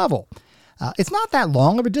past the level. It's not that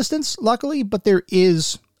long of a distance, luckily, but there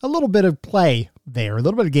is a little bit of play there, a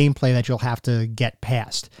little bit of gameplay that you'll have to get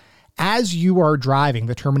past. As you are driving,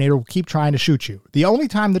 the Terminator will keep trying to shoot you. The only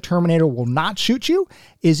time the Terminator will not shoot you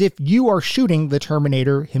is if you are shooting the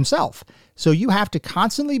Terminator himself. So you have to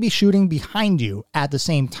constantly be shooting behind you at the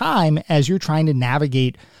same time as you're trying to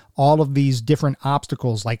navigate all of these different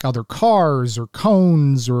obstacles like other cars or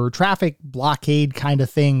cones or traffic blockade kind of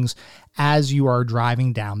things as you are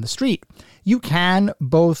driving down the street. You can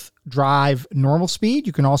both drive normal speed.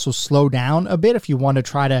 You can also slow down a bit if you want to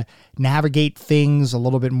try to navigate things a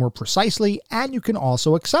little bit more precisely. And you can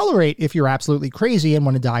also accelerate if you're absolutely crazy and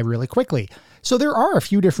want to die really quickly. So there are a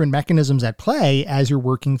few different mechanisms at play as you're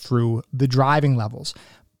working through the driving levels.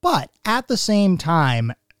 But at the same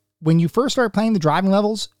time, when you first start playing the driving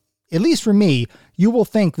levels, at least for me, you will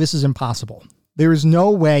think this is impossible. There is no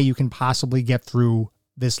way you can possibly get through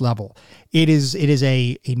this level. It is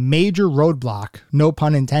a major roadblock, no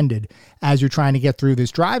pun intended, as you're trying to get through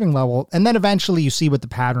this driving level. And then eventually you see what the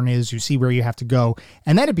pattern is, you see where you have to go,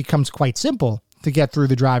 and then it becomes quite simple to get through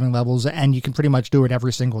the driving levels, and you can pretty much do it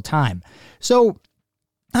every single time. So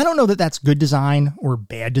I don't know that that's good design or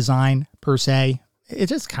bad design per se. It's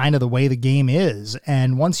just kind of the way the game is.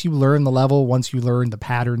 And once you learn the level, once you learn the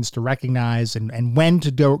patterns to recognize and when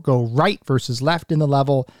to go right versus left in the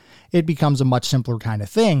level, it becomes a much simpler kind of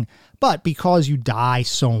thing. But because you die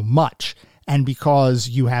so much, and because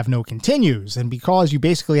you have no continues, and because you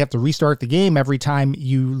basically have to restart the game every time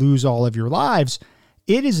you lose all of your lives,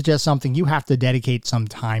 it is just something you have to dedicate some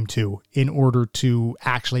time to in order to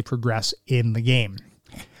actually progress in the game.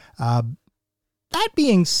 That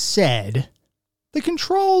being said, the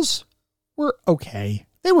controls were okay.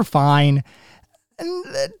 They were fine. And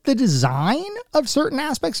the design of certain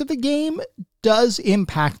aspects of the game does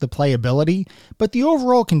impact the playability, but the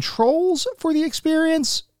overall controls for the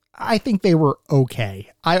experience, I think they were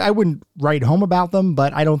okay. I wouldn't write home about them,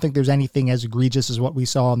 but I don't think there's anything as egregious as what we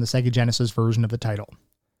saw in the Sega Genesis version of the title.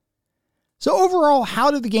 So overall,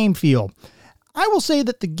 how did the game feel? I will say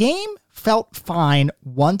that the game felt fine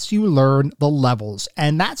once you learn the levels,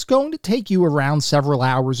 and that's going to take you around several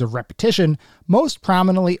hours of repetition, most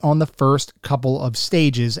prominently on the first couple of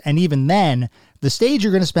stages. And even then, the stage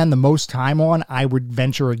you're going to spend the most time on, I would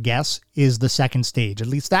venture a guess, is the second stage. At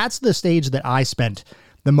least that's the stage that I spent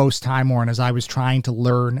the most time on as I was trying to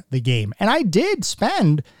learn the game. And I did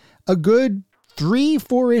spend a good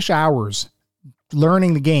 3-4-ish hours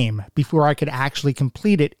learning the game before I could actually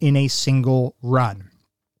complete it in a single run.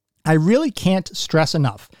 I really can't stress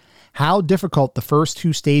enough how difficult the first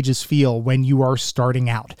two stages feel when you are starting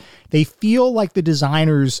out. They feel like the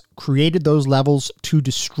designers created those levels to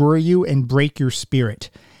destroy you and break your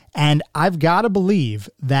spirit. And I've got to believe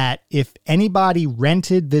that if anybody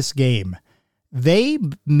rented this game, they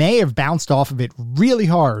may have bounced off of it really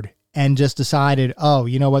hard and just decided, oh,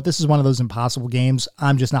 you know what, this is one of those impossible games.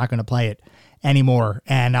 I'm just not going to play it anymore.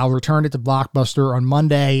 And I'll return it to Blockbuster on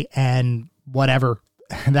Monday and whatever.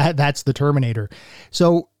 That's the Terminator.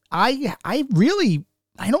 So I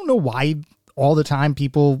don't know why all the time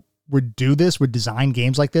people would do this, would design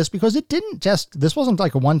games like this, because this wasn't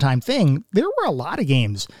like a one-time thing. There were a lot of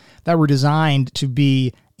games that were designed to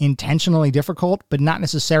be intentionally difficult, but not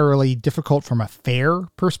necessarily difficult from a fair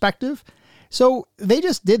perspective. So they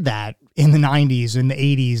just did that in the 90s and the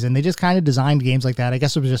 80s, and they just kind of designed games like that. I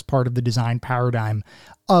guess it was just part of the design paradigm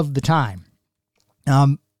of the time.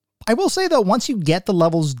 I will say, though, once you get the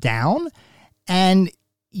levels down and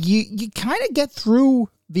you kind of get through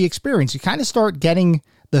the experience, you kind of start getting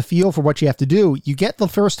the feel for what you have to do. You get the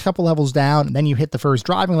first couple levels down, and then you hit the first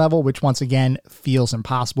driving level, which once again feels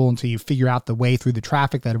impossible until you figure out the way through the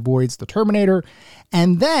traffic that avoids the Terminator.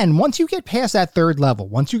 And then once you get past that third level,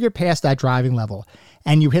 once you get past that driving level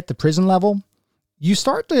and you hit the prison level, you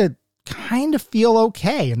start to kind of feel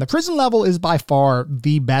okay. And the prison level is by far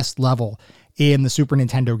the best level in the Super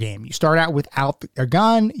Nintendo game. You start out without a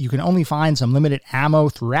gun. You can only find some limited ammo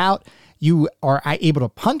throughout. You are able to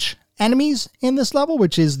punch enemies in this level,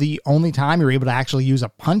 which is the only time you're able to actually use a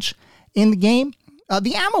punch in the game.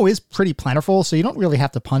 The ammo is pretty plentiful, so you don't really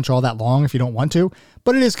have to punch all that long if you don't want to,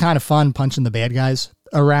 but it is kind of fun punching the bad guys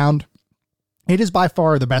around. It is by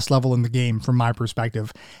far the best level in the game from my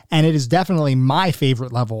perspective, and it is definitely my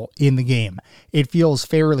favorite level in the game. It feels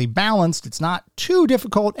fairly balanced, it's not too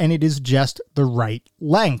difficult, and it is just the right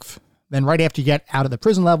length. Then right after you get out of the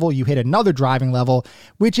prison level, you hit another driving level,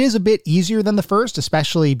 which is a bit easier than the first,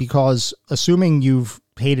 especially because, assuming you've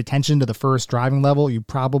paid attention to the first driving level, you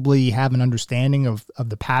probably have an understanding of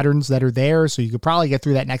the patterns that are there, so you could probably get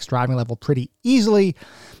through that next driving level pretty easily.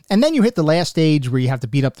 And then you hit the last stage where you have to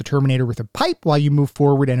beat up the Terminator with a pipe while you move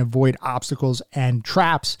forward and avoid obstacles and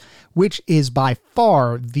traps, which is by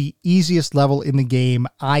far the easiest level in the game.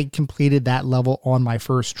 I completed that level on my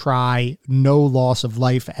first try, no loss of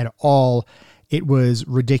life at all. It was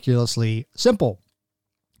ridiculously simple.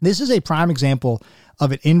 This is a prime example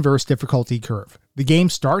of an inverse difficulty curve. The game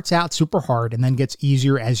starts out super hard and then gets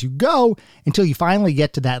easier as you go until you finally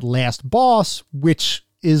get to that last boss, which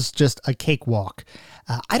is just a cakewalk.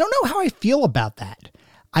 I don't know how I feel about that.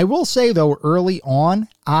 I will say, though, early on,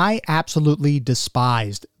 I absolutely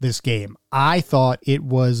despised this game. I thought it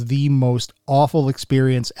was the most awful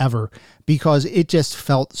experience ever because it just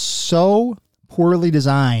felt so poorly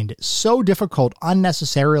designed, so difficult,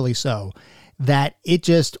 unnecessarily so, that it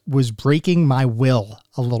just was breaking my will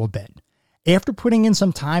a little bit. After putting in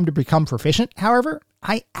some time to become proficient, however,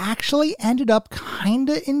 I actually ended up kind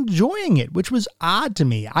of enjoying it, which was odd to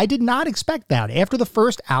me. I did not expect that. After the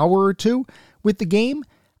first hour or two with the game,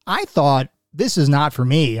 I thought, this is not for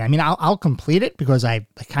me. I mean, I'll complete it because I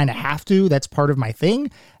kind of have to. That's part of my thing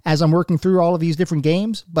as I'm working through all of these different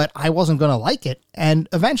games, but I wasn't going to like it. And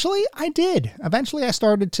eventually I did. Eventually I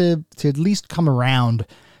started to at least come around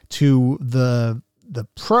to the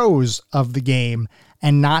pros of the game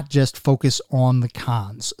and not just focus on the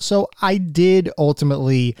cons. So I did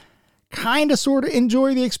ultimately kind of sort of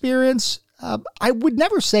enjoy the experience. I would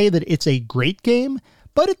never say that it's a great game,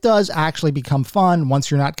 but it does actually become fun once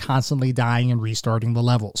you're not constantly dying and restarting the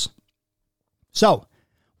levels. So,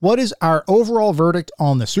 what is our overall verdict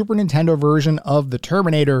on the Super Nintendo version of the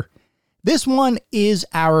Terminator? This one is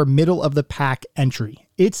our middle of the pack entry.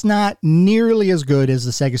 It's not nearly as good as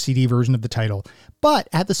the Sega CD version of the title, but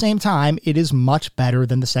at the same time, it is much better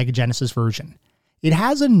than the Sega Genesis version. It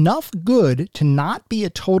has enough good to not be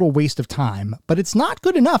a total waste of time, but it's not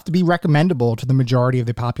good enough to be recommendable to the majority of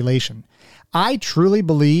the population. I truly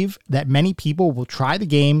believe that many people will try the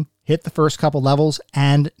game, hit the first couple levels,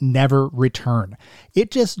 and never return.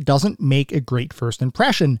 It just doesn't make a great first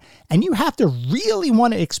impression, and you have to really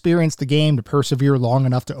want to experience the game to persevere long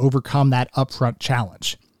enough to overcome that upfront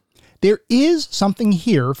challenge. There is something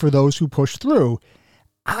here for those who push through.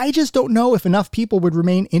 I just don't know if enough people would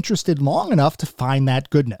remain interested long enough to find that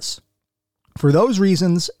goodness. For those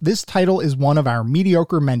reasons, this title is one of our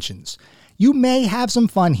mediocre mentions. You may have some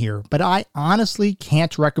fun here, but I honestly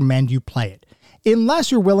can't recommend you play it,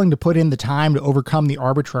 unless you're willing to put in the time to overcome the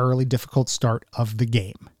arbitrarily difficult start of the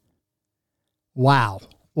game. Wow.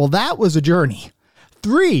 Well, that was a journey.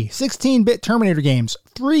 3 16-bit Terminator games,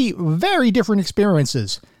 3 very different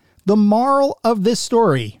experiences. The moral of this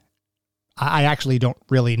story, I actually don't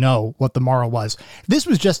really know what the moral was. This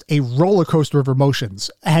was just a roller coaster of emotions.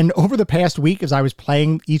 And over the past week, as I was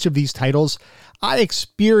playing each of these titles, I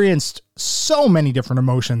experienced so many different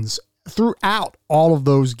emotions throughout all of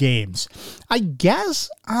those games. I guess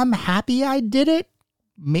I'm happy I did it.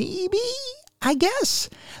 Maybe, I guess.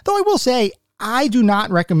 Though I will say, I do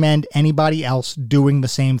not recommend anybody else doing the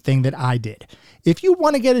same thing that I did. If you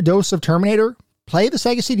want to get a dose of Terminator, play the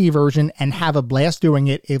Sega CD version and have a blast doing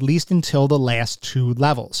it, at least until the last 2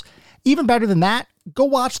 levels. Even better than that, go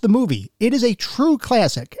watch the movie. It is a true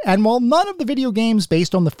classic, and while none of the video games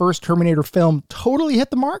based on the first Terminator film totally hit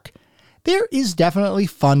the mark, there is definitely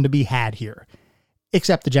fun to be had here.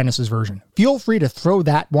 Except the Genesis version. Feel free to throw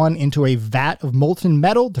that one into a vat of molten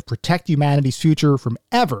metal to protect humanity's future from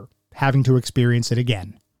ever having to experience it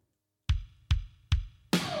again.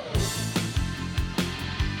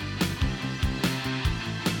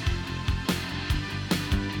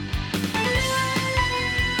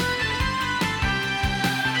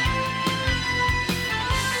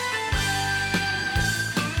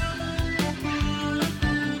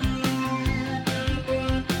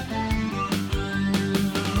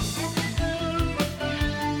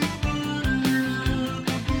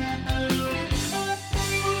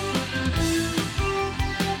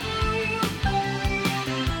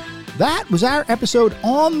 That was our episode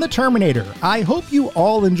on the Terminator. I hope you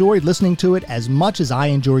all enjoyed listening to it as much as I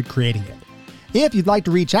enjoyed creating it. If you'd like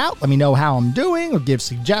to reach out, let me know how I'm doing, or give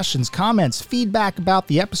suggestions, comments, feedback about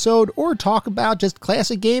the episode, or talk about just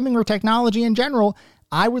classic gaming or technology in general,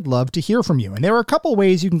 I would love to hear from you. And there are a couple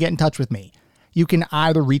ways you can get in touch with me. You can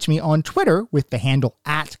either reach me on Twitter with the handle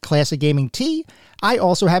 @ClassicGamingT. I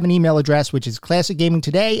also have an email address, which is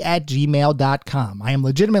classicgamingtoday@gmail.com. I am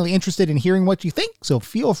legitimately interested in hearing what you think, so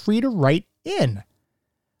feel free to write in.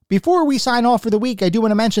 Before we sign off for the week, I do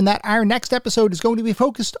want to mention that our next episode is going to be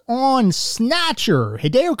focused on Snatcher,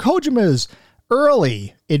 Hideo Kojima's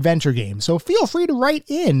early adventure game. So feel free to write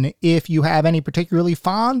in if you have any particularly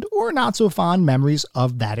fond or not so fond memories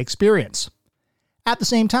of that experience. At the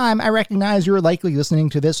same time, I recognize you're likely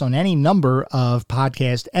listening to this on any number of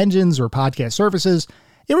podcast engines or podcast services.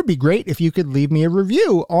 It would be great if you could leave me a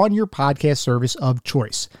review on your podcast service of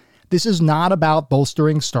choice. This is not about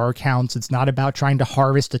bolstering star counts. It's not about trying to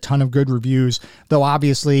harvest a ton of good reviews, though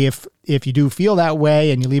obviously if you do feel that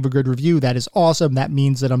way and you leave a good review, that is awesome. That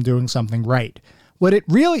means that I'm doing something right. What it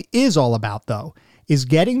really is all about, though, is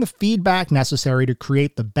getting the feedback necessary to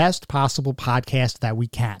create the best possible podcast that we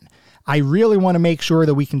can. I really want to make sure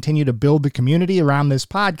that we continue to build the community around this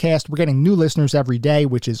podcast. We're getting new listeners every day,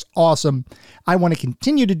 which is awesome. I want to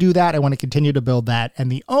continue to do that. I want to continue to build that.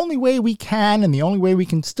 And the only way we can, and the only way we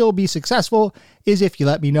can still be successful, is if you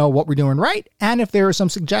let me know what we're doing right. And if there are some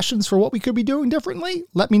suggestions for what we could be doing differently,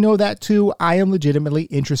 let me know that too. I am legitimately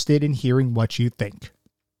interested in hearing what you think.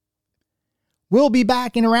 We'll be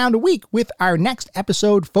back in around a week with our next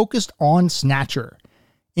episode focused on Snatcher.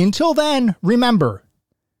 Until then, remember,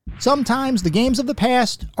 sometimes the games of the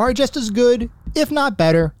past are just as good, if not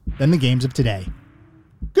better, than the games of today.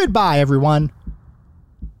 Goodbye, everyone.